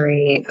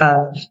history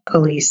of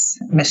police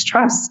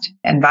mistrust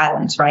and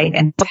violence, right?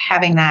 And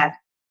having that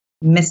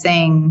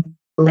missing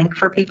link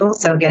for people.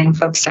 So getting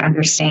folks to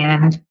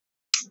understand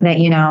that,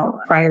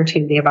 prior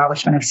to the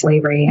abolishment of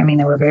slavery,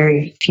 there were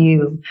very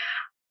few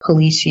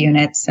police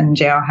units and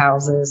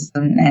jailhouses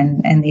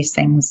and these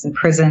things and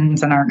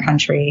prisons in our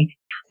country.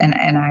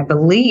 And I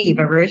believe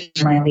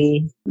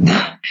originally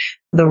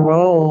the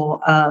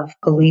role of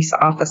police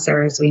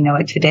officers, we know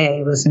it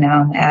today, was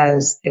known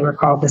as, they were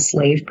called the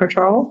Slave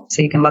Patrol.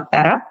 So you can look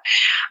that up.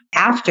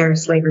 After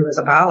slavery was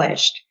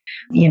abolished,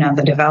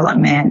 the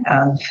development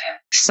of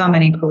so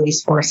many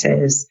police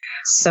forces,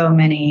 so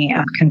many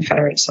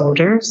Confederate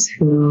soldiers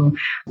who,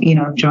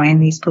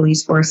 joined these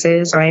police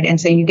forces, right? And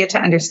so you get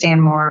to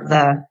understand more of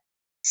the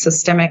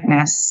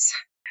systemicness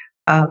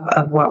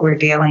of what we're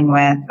dealing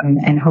with.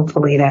 And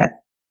hopefully that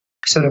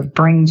sort of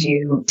brings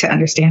you to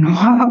understand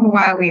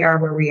why we are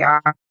where we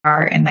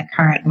are in the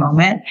current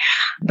moment.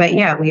 But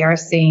yeah, we are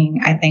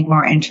seeing, I think,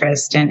 more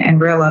interest and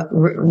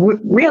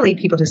really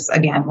people just,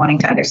 again, wanting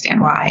to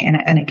understand why.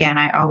 And again,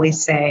 I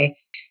always say,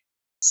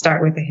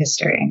 start with the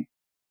history.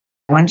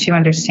 Once you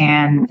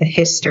understand the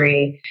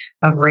history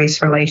of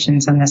race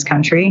relations in this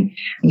country,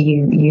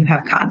 you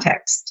have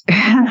context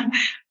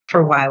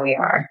for why we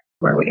are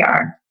where we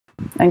are.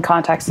 And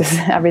context is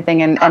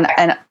everything.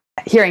 And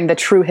hearing the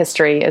true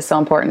history is so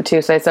important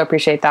too. So I so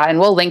appreciate that. And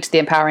we'll link to the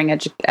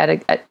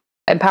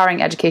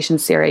Empowering Education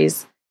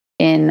series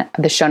in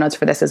the show notes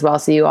for this as well.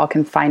 So you all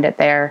can find it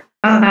there.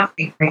 Oh, that would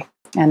be great.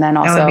 And then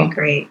also, that would be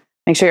great.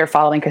 Make sure you're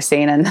following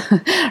Christine and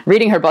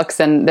reading her books.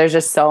 And there's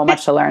just so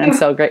much to learn. I'm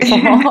so grateful.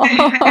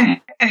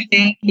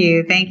 Thank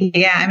you.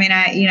 Yeah. I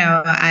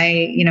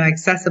mean,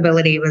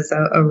 accessibility was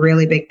a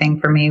really big thing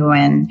for me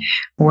when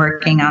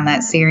working on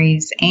that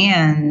series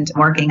and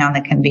working on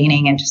the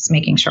convening and just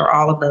making sure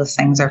all of those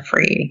things are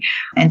free.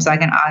 And so I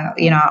can,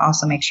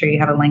 also make sure you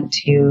have a link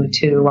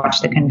to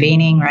watch the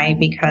convening, right?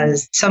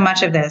 Because so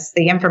much of this,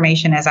 the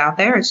information is out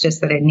there. It's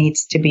just that it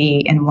needs to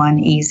be in one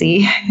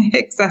easy,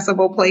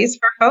 accessible place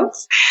for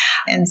folks.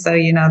 And so,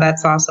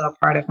 that's also a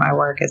part of my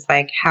work is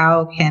like,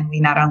 how can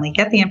we not only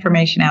get the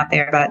information out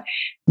there, but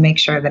make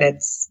sure that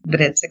it's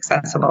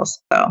accessible.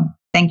 So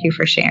thank you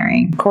for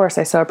sharing. Of course.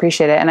 I so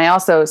appreciate it. And I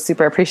also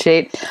super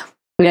appreciate,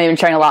 you're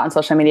sharing a lot on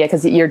social media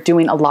because you're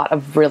doing a lot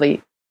of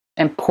really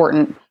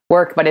important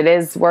work, but it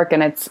is work.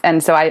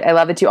 And so I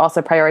love that you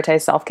also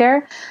prioritize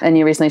self-care. And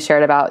you recently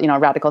shared about,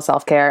 radical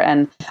self-care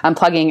and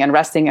unplugging and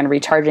resting and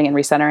recharging and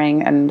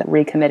recentering and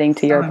recommitting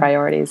to your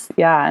priorities.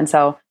 Yeah. And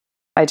so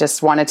I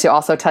just wanted to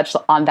also touch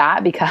on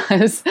that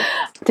because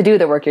to do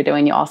the work you're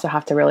doing, you also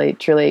have to really,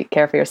 truly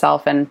care for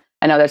yourself. And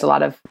I know there's a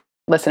lot of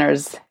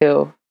listeners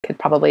who could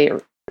probably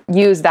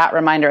use that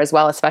reminder as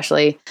well,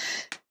 especially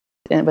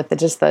with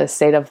just the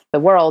state of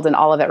the world and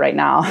all of it right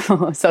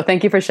now. So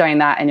thank you for sharing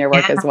that in your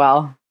work as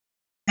well.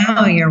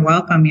 Oh, you're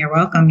welcome.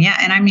 Yeah.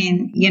 And I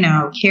mean,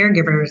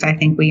 caregivers, I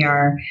think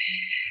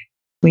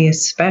we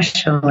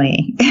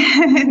especially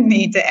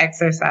need to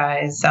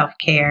exercise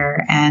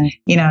self-care. And,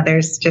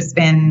 there's just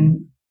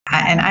been,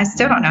 and I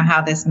still don't know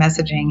how this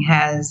messaging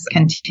has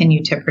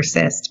continued to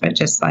persist, but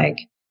just like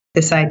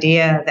this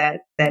idea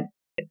that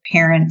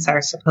parents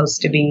are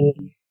supposed to be,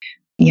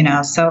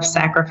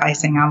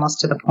 self-sacrificing almost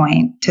to the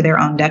point to their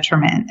own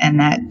detriment. And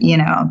that,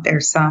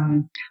 there's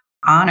some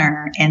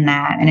honor in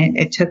that. And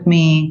it took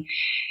me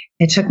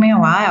a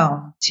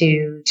while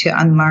to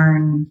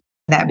unlearn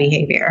that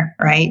behavior,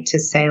 right? To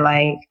say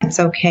like, it's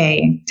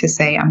okay to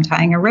say I'm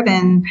tying a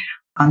ribbon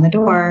on the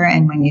door.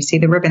 And when you see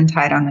the ribbon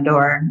tied on the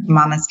door,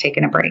 mama's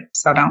taking a break.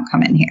 So don't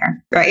come in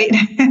here. Right.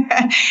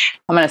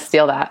 I'm going to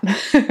steal that.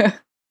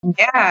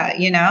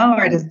 Yeah.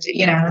 Or just,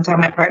 tell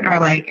my partner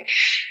like,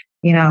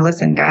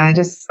 listen, I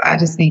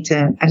just need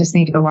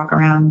to go walk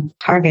around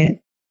Target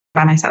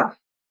by myself.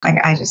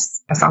 Like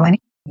that's all I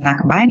need. I'm not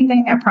going to buy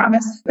anything. I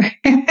promise.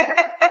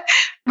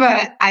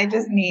 But I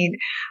just need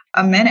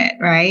a minute,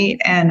 right?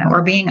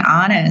 Or being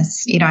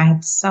honest, I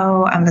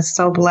was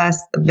so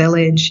blessed, the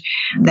village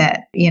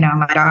that,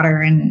 my daughter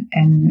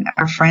and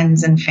our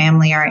friends and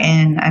family are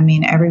in. I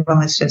mean, everyone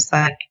was just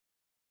like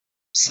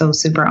so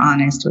super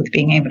honest with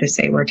being able to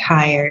say, we're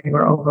tired,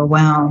 we're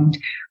overwhelmed.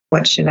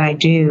 What should I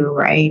do?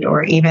 Right.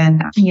 Or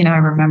even, I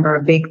remember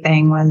a big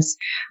thing was,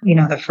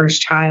 the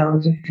first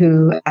child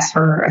who asked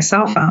for a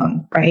cell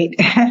phone, right?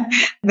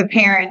 The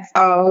parents,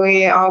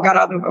 we all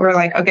we're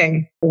like,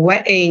 okay,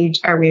 what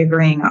age are we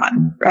agreeing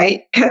on?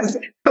 Right. Because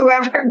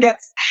whoever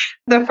gets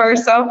the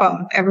first cell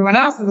phone, everyone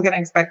else is going to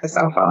expect the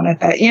cell phone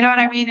at that. You know what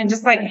I mean? And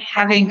just like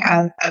having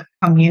a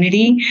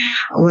community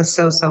was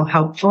so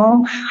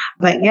helpful.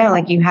 But yeah,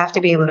 like you have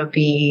to be able to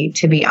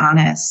be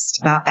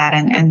honest about that.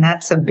 And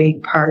that's a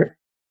big part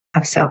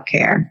of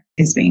self-care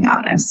is being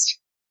honest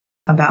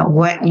about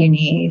what you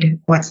need,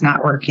 what's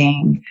not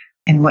working,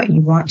 and what you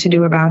want to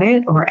do about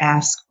it, or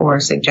ask for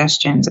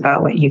suggestions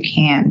about what you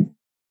can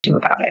do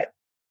about it.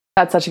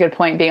 That's such a good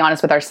point. Being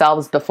honest with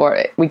ourselves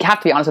we have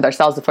to be honest with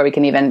ourselves before we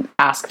can even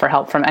ask for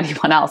help from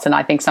anyone else. And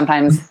I think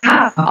sometimes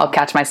I'll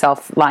catch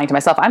myself lying to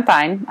myself. I'm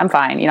fine.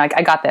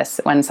 I got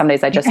this, when some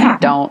days I just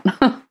don't.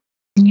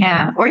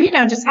 Yeah. Or,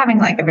 just having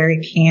like a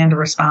very canned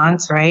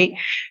response, right?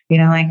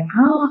 Like,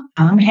 oh,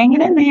 I'm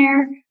hanging in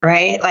there,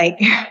 right? Like,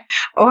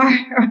 or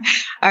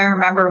I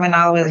remember when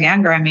I was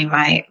younger, I mean,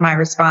 my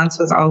response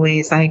was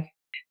always like,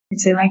 I'd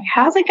say like,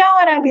 how's it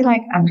going? I'd be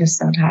like, I'm just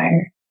so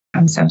tired.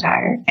 I'm so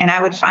tired. And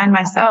I would find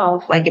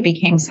myself, like it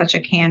became such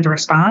a canned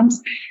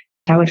response.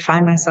 I would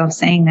find myself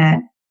saying that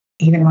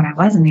even when I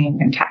wasn't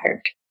even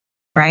tired.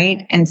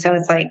 Right. And so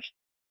it's like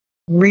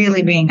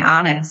really being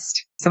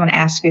honest. Someone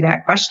asks you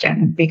that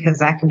question because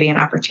that could be an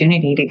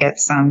opportunity to get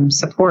some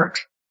support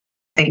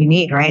that you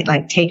need, right?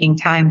 Like taking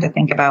time to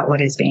think about what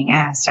is being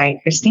asked.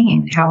 Right,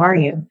 Christine, how are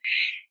you?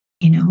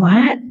 You know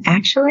what?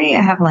 Actually,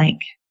 I have like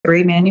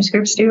 3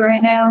 manuscripts due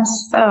right now.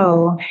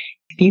 So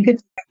if you could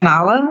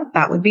Nala,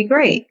 that would be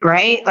great,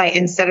 right? Like,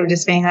 instead of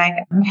just being like,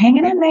 I'm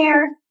hanging in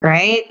there,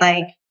 right?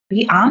 Like,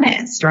 be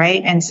honest,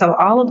 right? And so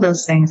all of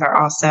those things are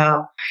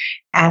also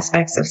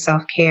aspects of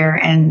self-care.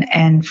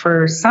 And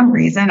for some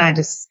reason,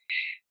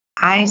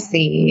 I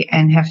see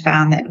and have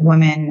found that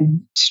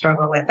women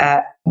struggle with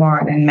that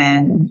more than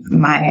men.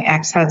 My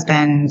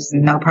ex-husband,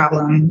 no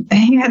problem.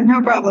 He had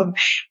no problem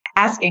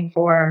asking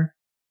for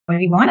what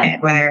he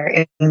wanted, whether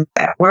it was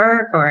at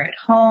work or at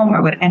home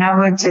or what. And I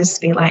would just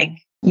be like,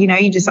 you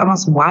just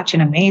almost watch in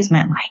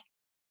amazement. Like,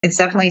 it's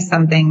definitely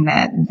something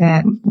that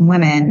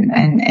women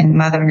and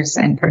mothers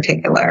in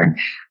particular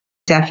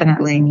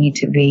definitely need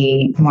to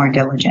be more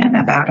diligent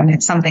about. And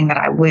it's something that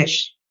I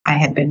wish I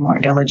had been more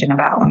diligent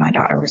about when my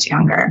daughter was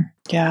younger.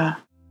 Yeah.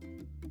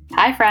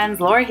 Hi, friends.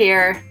 Laura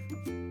here.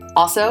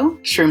 Also,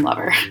 shroom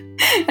lover.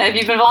 If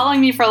you've been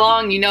following me for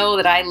long, you know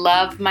that I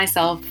love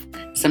myself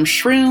some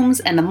shrooms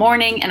in the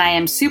morning, and I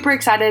am super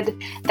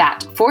excited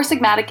that Four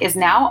Sigmatic is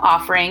now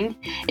offering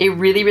a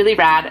really, really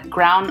rad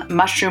ground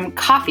mushroom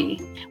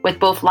coffee with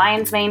both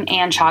lion's mane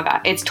and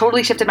chaga. It's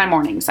totally shifted my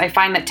mornings. I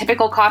find that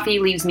typical coffee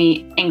leaves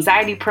me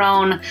anxiety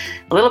prone,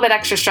 a little bit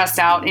extra stressed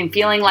out, and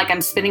feeling like I'm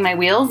spinning my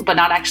wheels, but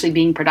not actually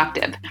being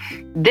productive.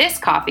 This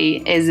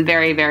coffee is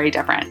very, very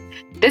different.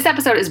 This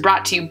episode is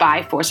brought to you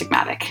by Four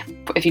Sigmatic.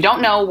 If you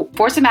don't know,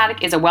 Four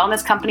Sigmatic is a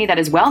wellness company that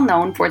is well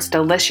known for its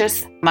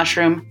delicious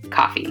mushroom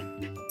coffee.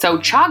 So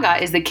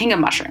chaga is the king of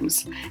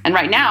mushrooms. And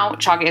right now,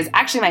 chaga is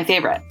actually my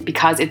favorite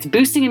because it's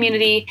boosting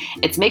immunity,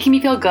 it's making me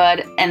feel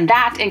good, and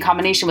that in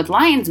combination with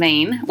lion's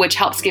mane, which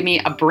helps give me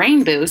a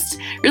brain boost,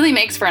 really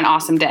makes for an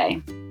awesome day.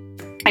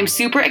 I'm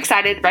super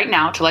excited right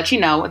now to let you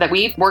know that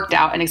we've worked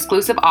out an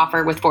exclusive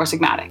offer with Four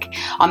Sigmatic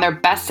on their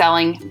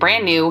best-selling,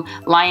 brand new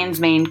Lion's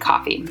Mane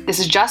coffee. This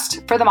is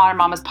just for the Modern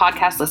Mamas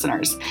podcast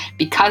listeners.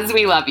 Because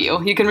we love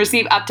you, you can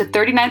receive up to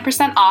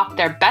 39% off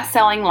their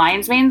best-selling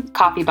Lion's Mane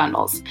coffee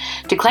bundles.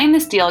 To claim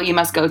this deal, you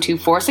must go to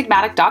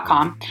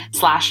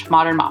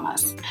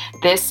foursigmatic.com/modernmamas.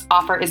 This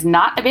offer is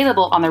not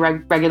available on the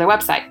regular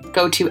website.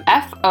 Go to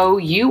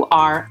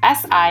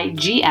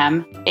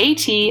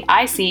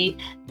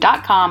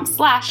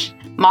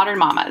foursigmatic.com/modern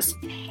mamas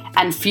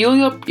and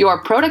fuel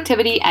your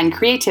productivity and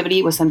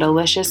creativity with some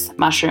delicious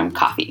mushroom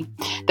coffee.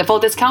 The full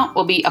discount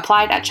will be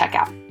applied at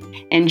checkout.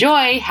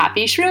 Enjoy!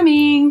 Happy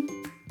shrooming!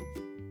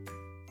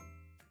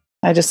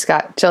 I just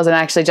got chills, and I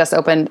actually just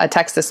opened a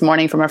text this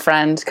morning from a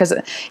friend because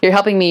you're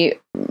helping me,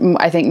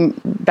 I think,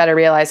 better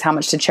realize how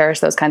much to cherish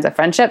those kinds of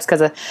friendships.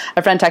 Because a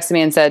friend texted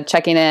me and said,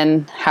 checking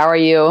in, how are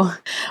you?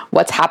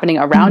 What's happening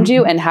around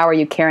you? And how are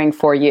you caring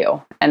for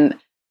you? And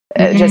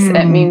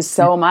it means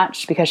so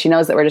much because she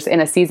knows that we're just in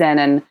a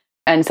season.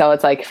 And so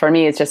it's like, for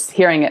me, it's just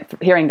hearing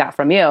that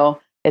from you.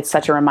 It's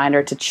such a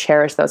reminder to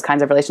cherish those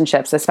kinds of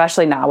relationships,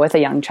 especially now with a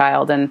young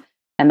child. And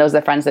those are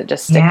the friends that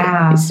just you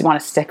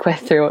want to stick with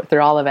through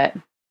all of it.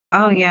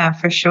 Oh yeah,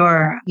 for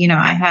sure.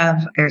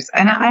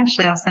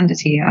 I'll send it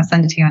to you. I'll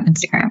send it to you on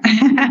Instagram.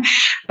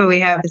 But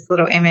we have this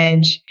little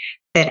image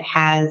that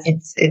has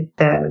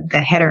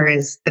the header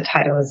is, the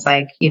title is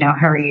like,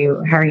 how are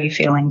you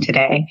feeling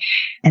today?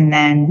 And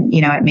then,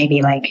 it may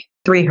be like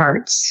 3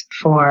 hearts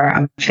for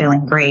I'm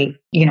feeling great,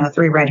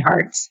 3 red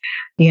hearts,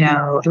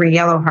 3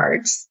 yellow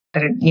hearts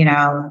that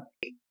are,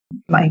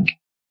 like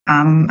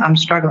I'm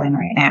struggling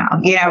right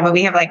now, but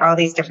we have like all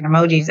these different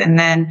emojis. And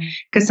then,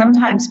 because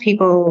sometimes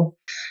people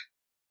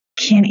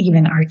can't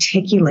even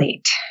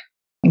articulate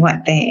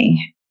what they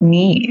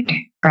need,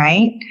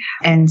 right?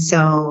 And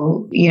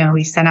so,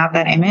 we send out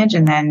that image,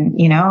 and then,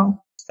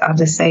 I'll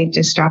just say,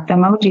 just drop the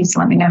emojis,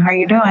 let me know how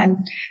you're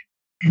doing.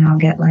 And I'll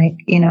get like,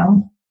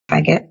 if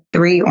I get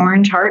 3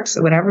 orange hearts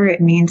or whatever,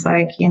 it means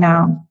like,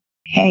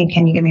 hey,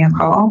 can you give me a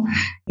call?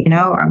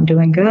 Or I'm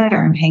doing good,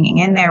 or I'm hanging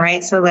in there,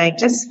 right? So like,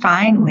 just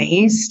find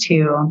ways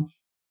to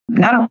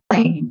not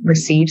only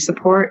receive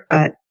support,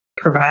 but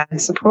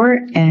provide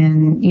support.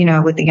 And,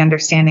 with the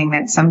understanding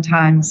that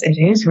sometimes it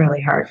is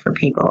really hard for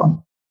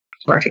people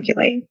to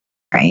articulate,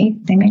 right?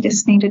 They may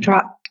just need to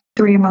drop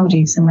 3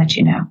 emojis and let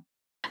you know.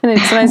 And it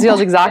sometimes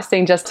feels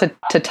exhausting just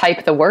to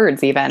type the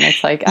words even.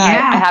 It's like, I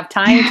have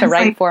time to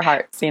write 4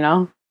 hearts,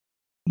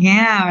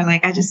 Yeah, or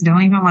like, I just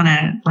don't even want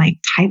to like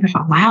type it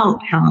all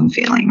out how I'm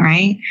feeling,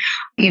 right?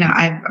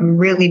 I'm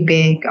really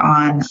big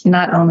on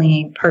not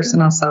only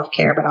personal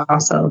self-care, but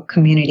also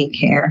community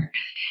care.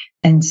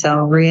 And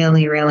so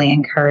really, really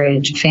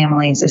encourage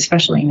families,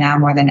 especially now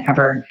more than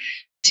ever,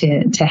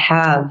 to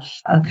have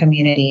a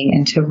community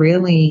and to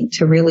really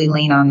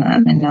lean on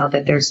them and know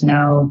that there's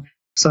no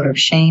sort of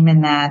shame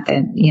in that,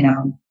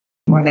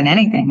 more than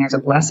anything, there's a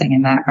blessing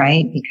in that,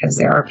 right? Because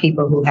there are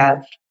people who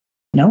have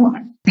no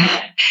one.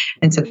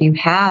 And so if you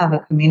have a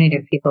community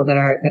of people that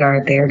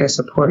are there to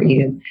support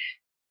you,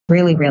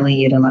 really, really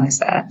utilize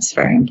that. It's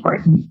very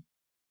important.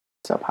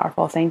 So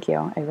powerful. Thank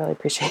you. I really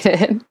appreciate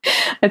it.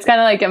 It's kind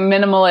of like a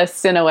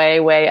minimalist in a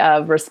way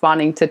of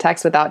responding to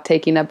text without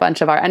taking a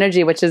bunch of our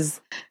energy, which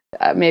is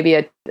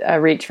maybe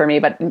a reach for me,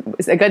 but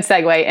it's a good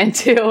segue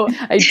into,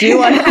 I do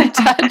want to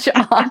touch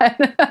on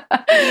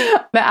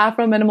the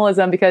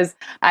Afro-minimalism, because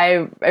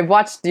I've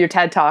watched your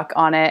TED Talk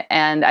on it,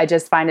 and I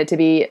just find it to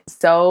be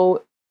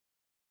so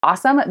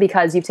awesome,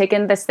 because you've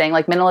taken this thing,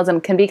 like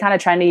minimalism can be kind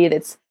of trendy.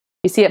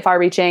 You see it far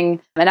reaching.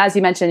 And as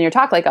you mentioned in your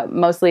talk, like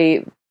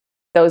mostly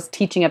those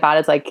teaching about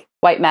it's like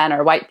white men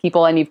or white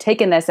people. And you've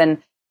taken this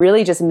and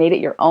really just made it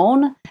your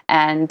own.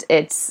 And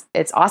it's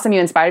awesome. You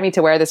inspired me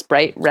to wear this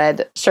bright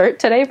red shirt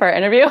today for our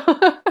interview.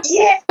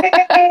 Yay!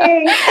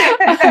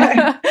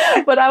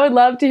 But I would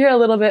love to hear a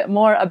little bit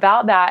more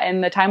about that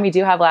and the time we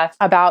do have left,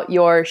 about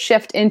your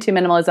shift into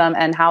minimalism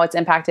and how it's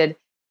impacted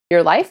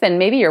your life and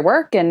maybe your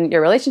work and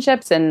your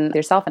relationships and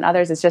yourself and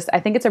others. It's just, I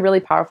think it's a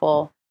really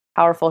powerful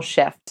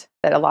shift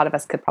that a lot of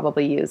us could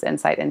probably use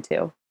insight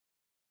into.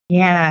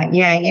 Yeah.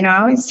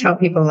 I always tell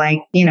people,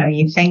 like,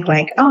 you think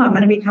like, oh, I'm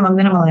going to become a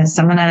minimalist.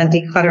 I'm going to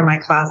declutter my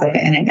closet.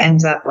 And it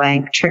ends up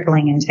like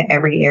trickling into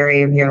every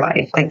area of your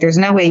life. Like, there's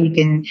no way you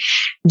can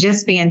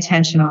just be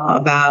intentional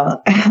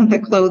about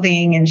the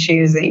clothing and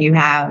shoes that you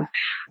have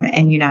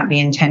and you not be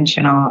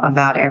intentional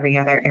about every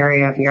other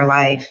area of your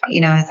life.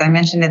 As I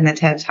mentioned in the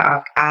TED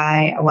Talk,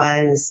 I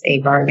was a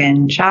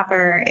bargain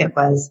shopper. It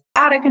was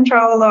out of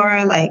control,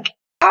 Laura, like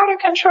out of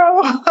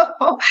control.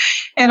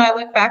 And I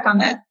look back on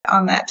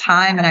that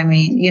time, and I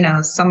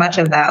mean, so much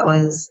of that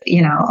was,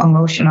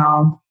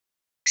 emotional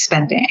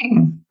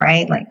spending,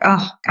 right? Like,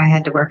 oh, I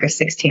had to work a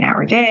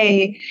 16-hour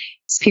day.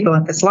 These people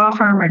at this law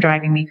firm are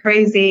driving me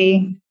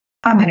crazy.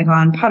 I'm going to go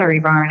on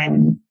Pottery Barn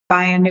and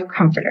buy a new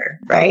comforter,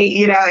 right?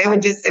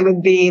 It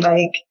would be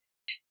like,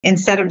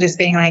 instead of just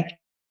being like,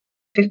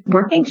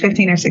 working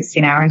 15 or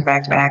 16 hours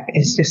back to back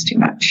is just too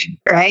much,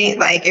 right?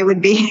 Like, it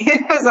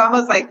was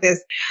almost like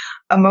this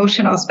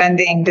emotional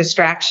spending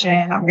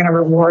distraction. I'm going to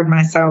reward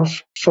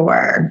myself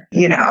for,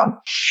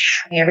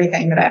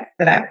 everything that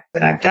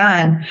I've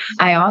done.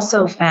 I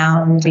also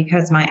found,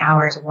 because my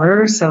hours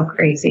were so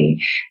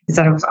crazy, is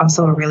that I was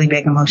also a really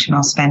big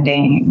emotional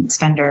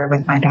spender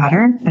with my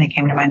daughter when it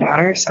came to my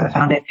daughter. So I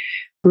found it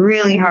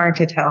really hard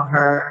to tell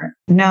her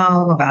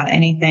no about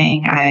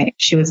anything.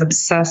 She was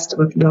obsessed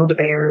with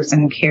Build-A-Bears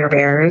and Care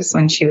Bears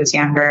when she was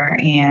younger,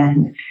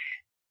 and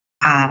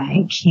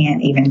I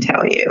can't even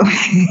tell you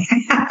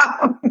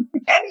how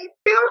many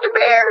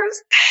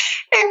Build-A-Bears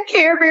and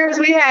Care Bears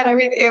we had. I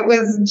mean, it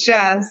was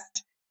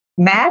just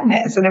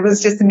madness. And it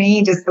was just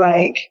me, just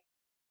like,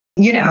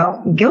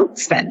 guilt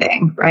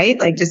spending, right?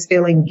 Like, just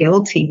feeling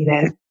guilty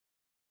that,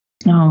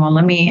 oh, well,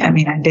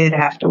 I did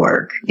have to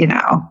work,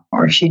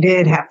 or she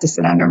did have to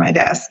sit under my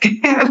desk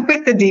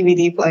with the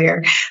DVD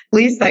player.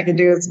 Least I could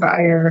do is buy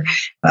her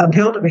a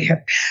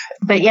Build-A-Bear.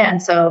 But yeah,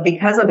 and so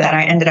because of that,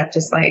 I ended up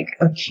just like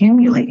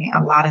accumulating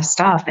a lot of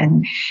stuff,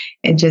 and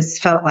it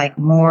just felt like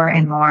more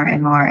and more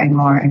and more and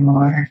more and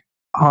more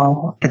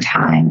all the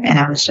time. And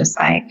I was just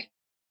like,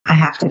 I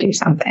have to do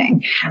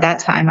something. At that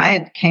time, I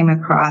had came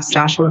across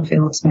Joshua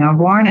Fields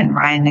Millborn and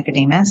Ryan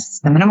Nicodemus,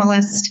 the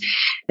minimalist.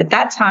 At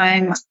that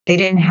time, they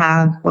didn't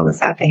have, what was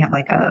that? They had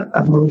like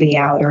a movie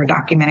out or a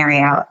documentary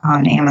out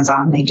on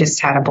Amazon. They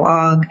just had a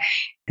blog,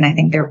 and I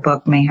think their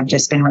book may have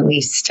just been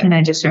released. And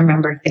I just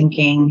remember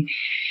thinking,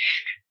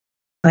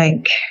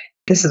 like,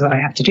 this is what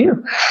I have to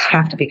do. I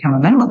have to become a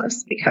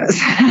minimalist because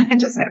I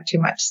just have too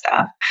much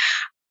stuff.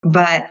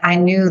 But I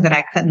knew that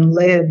I couldn't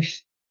live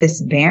this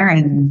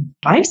barren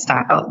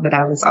lifestyle that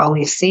I was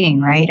always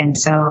seeing, right? And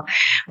so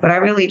what I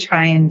really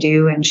try and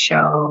do and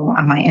show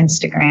on my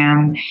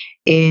Instagram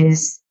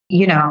is,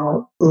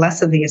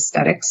 less of the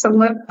aesthetics of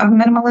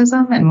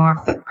minimalism and more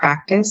of the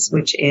practice,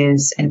 which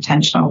is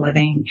intentional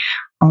living,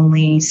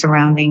 only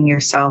surrounding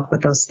yourself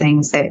with those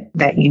things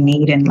that you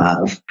need and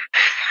love.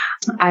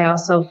 I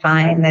also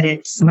find that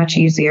it's much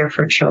easier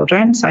for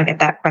children. So I get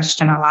that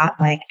question a lot,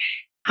 like,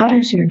 how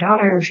does your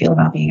daughter feel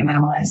about being a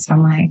minimalist?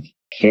 I'm like,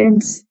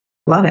 kids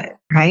love it,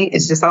 right?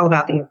 It's just all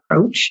about the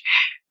approach,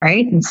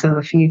 right? And so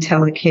if you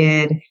tell a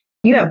kid,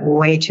 you have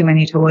way too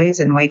many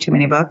toys and way too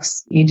many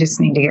books, you just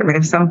need to get rid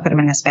of some, put them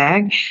in this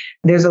bag,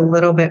 there's a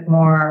little bit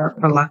more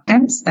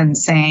reluctance than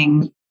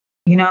saying,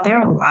 there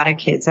are a lot of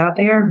kids out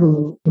there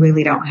who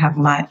really don't have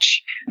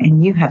much,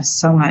 and you have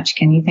so much.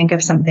 Can you think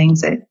of some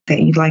things that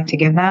you'd like to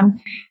give them?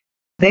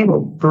 They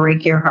will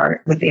break your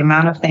heart with the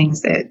amount of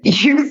things that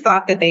you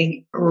thought that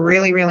they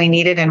really, really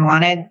needed and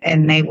wanted,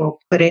 and they will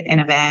put it in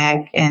a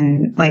bag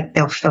and like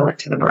they'll fill it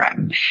to the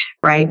brim,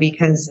 right?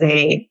 Because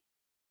they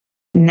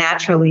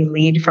naturally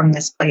lead from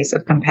this place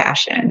of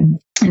compassion.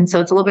 And so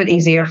it's a little bit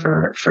easier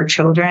for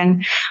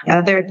children. The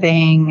other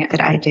thing that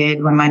I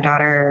did when my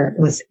daughter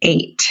was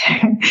 8,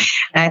 and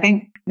I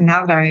think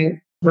now that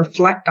I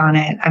reflect on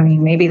it, I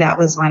mean, maybe that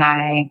was when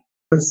I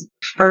was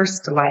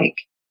first like,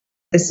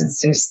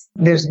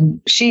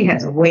 she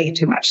has way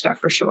too much stuff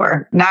for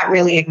sure. Not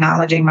really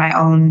acknowledging my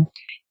own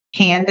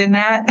hand in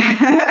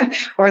that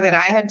or that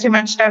I had too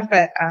much stuff,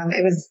 but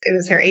it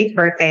was her 8th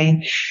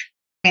birthday.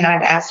 I'd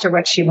asked her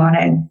what she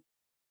wanted,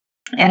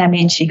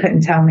 and she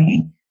couldn't tell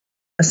me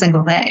a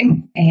single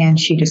thing, and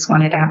she just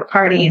wanted to have a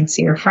party and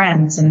see her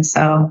friends. And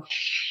so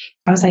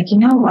I was like, you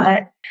know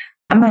what?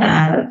 I'm going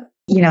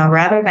to,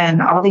 rather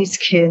than all these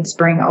kids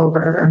bring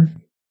over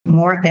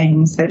more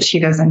things that she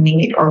doesn't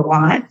need or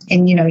want.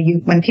 And,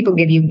 when people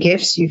give you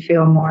gifts, you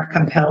feel more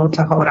compelled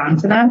to hold on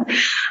to them.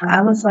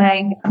 I was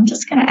like, I'm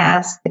just going to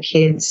ask the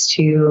kids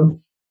to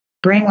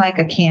bring like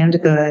a canned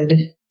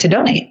good to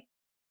donate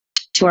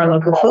to our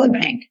local food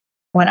bank.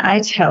 When I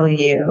tell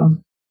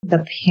you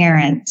the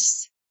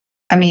parents,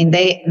 I mean,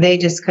 they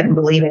just couldn't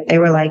believe it. They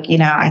were like,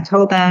 I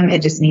told them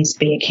it just needs to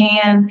be a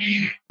can.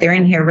 They're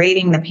in here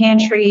raiding the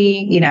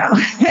pantry,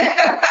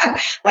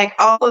 like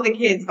all of the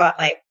kids bought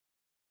like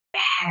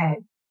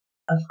bags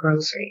of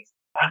groceries,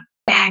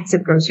 bags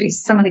of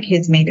groceries. Some of the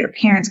kids made their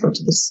parents go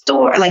to the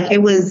store. Like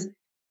it was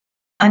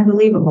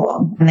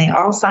unbelievable. And they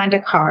all signed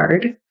a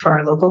card for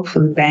our local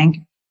food bank.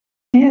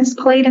 And it's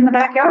played in the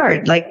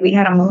backyard. Like we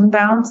had a moon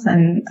bounce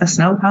and a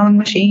snow cone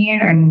machine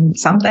and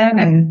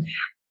something.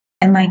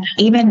 And like,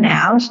 even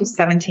now she's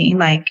 17,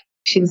 like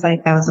she was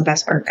like, that was the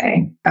best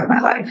birthday of my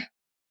life.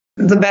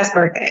 The best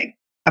birthday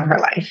of her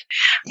life.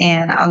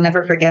 And I'll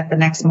never forget the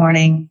next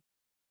morning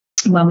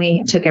when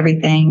we took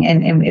everything,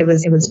 and it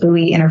was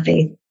Bowie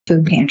Interfaith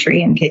Food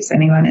Pantry, in case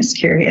anyone is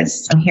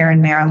curious. I'm here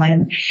in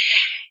Maryland.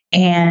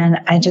 And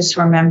I just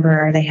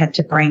remember they had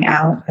to bring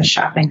out a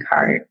shopping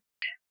cart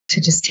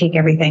to just take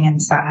everything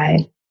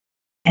inside.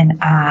 And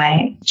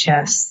I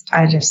just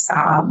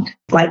sobbed.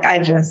 Like I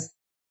just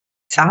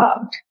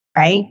sobbed,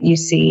 right? You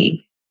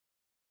see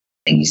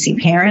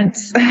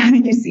parents,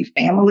 you see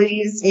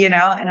families, and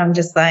I'm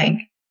just like,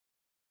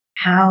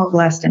 how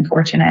blessed and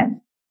fortunate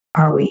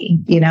are we?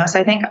 So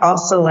I think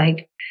also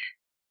like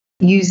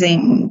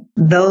using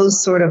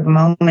those sort of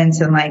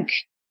moments and like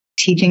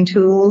teaching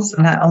tools,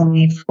 not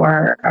only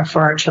for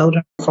our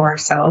children, for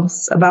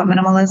ourselves about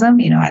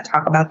minimalism. I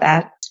talk about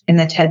that in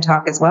the TED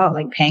Talk as well,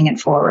 like paying it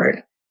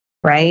forward,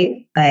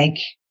 right? Like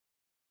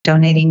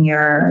donating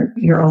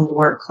your old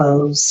work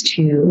clothes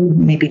to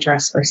maybe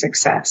Dress for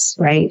Success,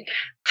 right?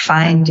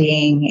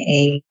 Finding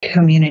a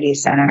community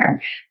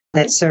center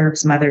that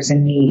serves mothers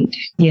in need,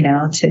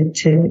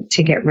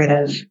 to get rid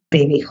of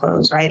baby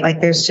clothes, right?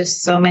 Like there's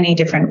just so many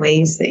different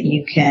ways that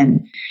you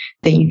can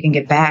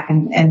get back.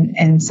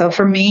 And so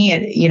for me,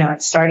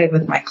 it started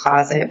with my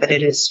closet, but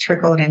it has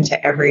trickled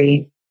into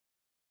every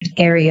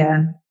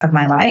area of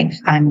my life.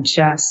 I'm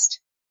just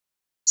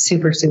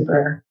super,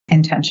 super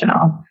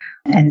intentional.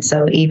 And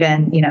so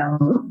even,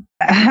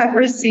 I've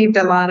received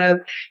a lot of,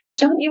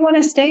 don't you want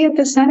to stay at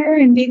the center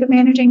and be the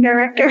managing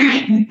director?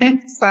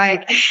 It's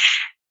like,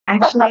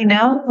 actually,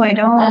 no, I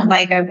don't.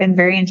 Like, I've been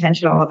very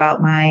intentional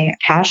about my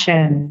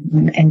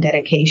passion and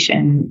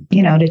dedication,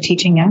 to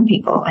teaching young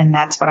people. And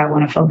that's what I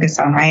want to focus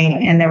on, right?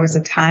 And there was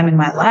a time in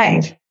my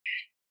life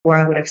where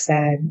I would have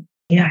said,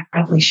 yeah, I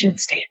probably should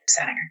stay at the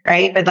center,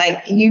 right? But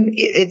like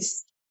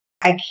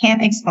I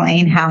can't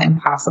explain how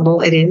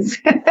impossible it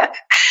is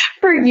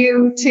for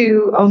you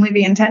to only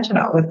be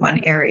intentional with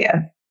one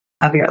area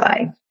of your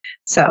life.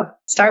 So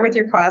start with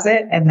your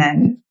closet and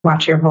then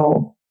watch your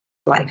whole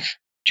life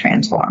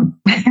transform.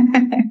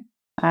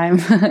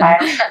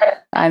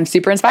 I'm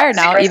super inspired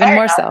now, even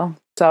more so.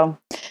 So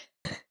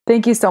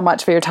thank you so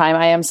much for your time.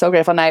 I am so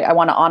grateful, and I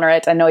want to honor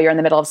it. I know you're in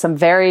the middle of some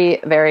very,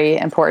 very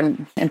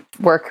important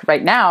work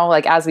right now.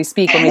 Like as we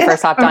speak, when we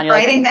first hopped on, you're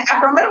writing the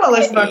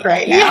Afrominimalist book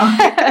right now.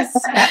 Yes.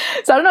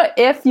 So I don't know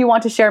if you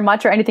want to share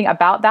much or anything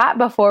about that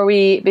before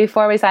we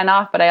sign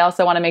off, but I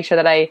also want to make sure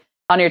that I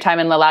honor your time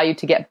and allow you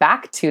to get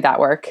back to that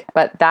work.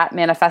 But that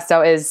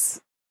manifesto it's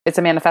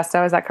a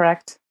manifesto. Is that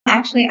correct?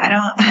 Actually, I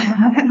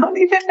don't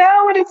even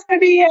know what it's going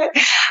to be yet.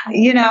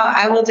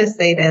 I will just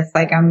say this,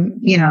 like I'm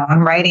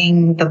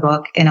writing the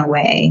book in a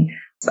way.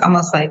 It's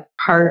almost like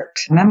part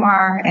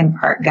memoir and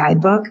part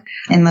guidebook.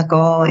 And the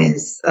goal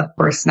is, of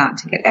course, not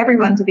to get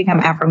everyone to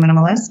become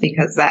Afro-minimalist,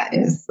 because that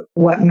is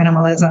what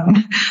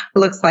minimalism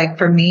looks like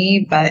for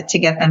me, but to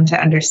get them to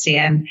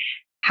understand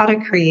how to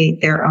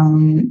create their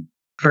own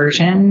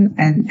version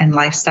and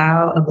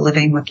lifestyle of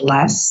living with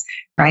less,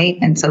 right?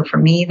 And so for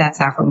me,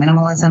 that's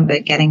Afro-minimalism,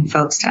 but getting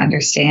folks to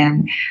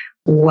understand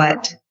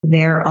what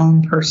their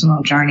own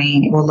personal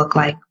journey will look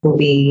like, will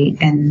be,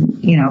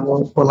 and,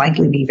 will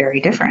likely be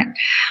very different.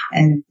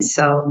 And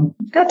so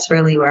that's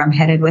really where I'm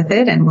headed with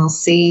it. And we'll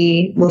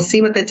see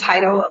what the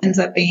title ends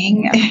up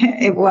being.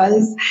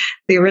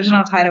 The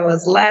original title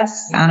was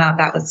Less. Found out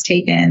that was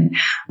taken.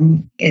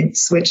 It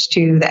switched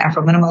to the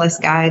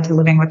Afro-Minimalist Guide to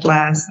Living with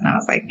Less. And I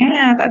was like,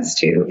 yeah, that's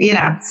too,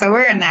 so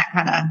we're in that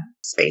kind of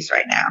space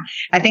right now.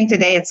 I think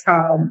today it's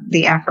called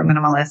The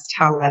Afro-Minimalist,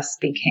 How Less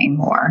Became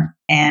More.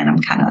 And I'm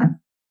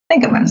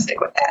going to stick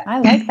with that. I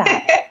like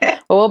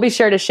that. Well, we'll be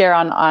sure to share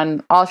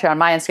I'll share on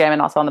my Instagram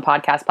and also on the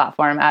podcast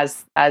platform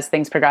as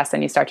things progress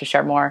and you start to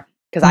share more,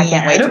 because I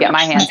can't wait to get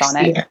my hands on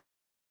it. Year.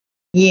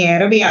 Yeah,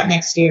 it'll be out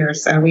next year,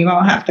 so we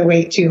won't have to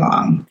wait too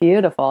long.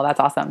 Beautiful. That's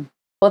awesome.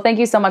 Well, thank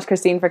you so much,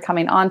 Christine, for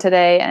coming on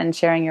today and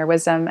sharing your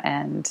wisdom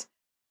and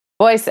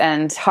voice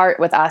and heart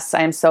with us.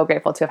 I am so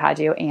grateful to have had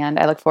you, and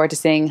I look forward to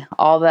seeing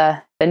all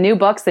the new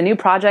books, the new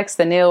projects,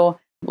 the new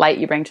light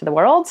you bring to the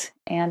world.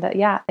 And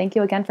thank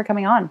you again for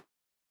coming on.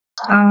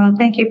 Oh,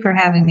 thank you for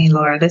having me,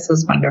 Laura. This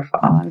was wonderful.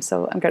 I'm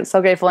so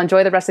grateful.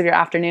 Enjoy the rest of your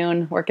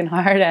afternoon, working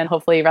hard and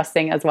hopefully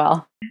resting as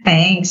well.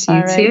 Thanks.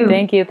 You too.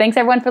 Thank you. Thanks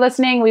everyone for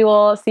listening. We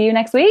will see you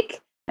next week.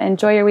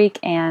 Enjoy your week.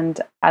 And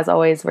as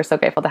always, we're so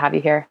grateful to have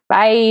you here.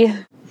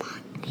 Bye.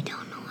 I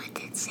don't know what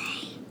to say.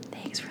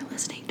 Thanks for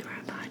listening to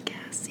our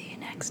podcast. See you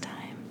next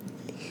time.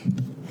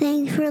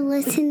 Thanks for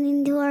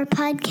listening to our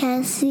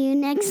podcast. See you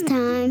next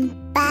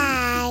time.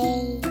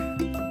 Bye.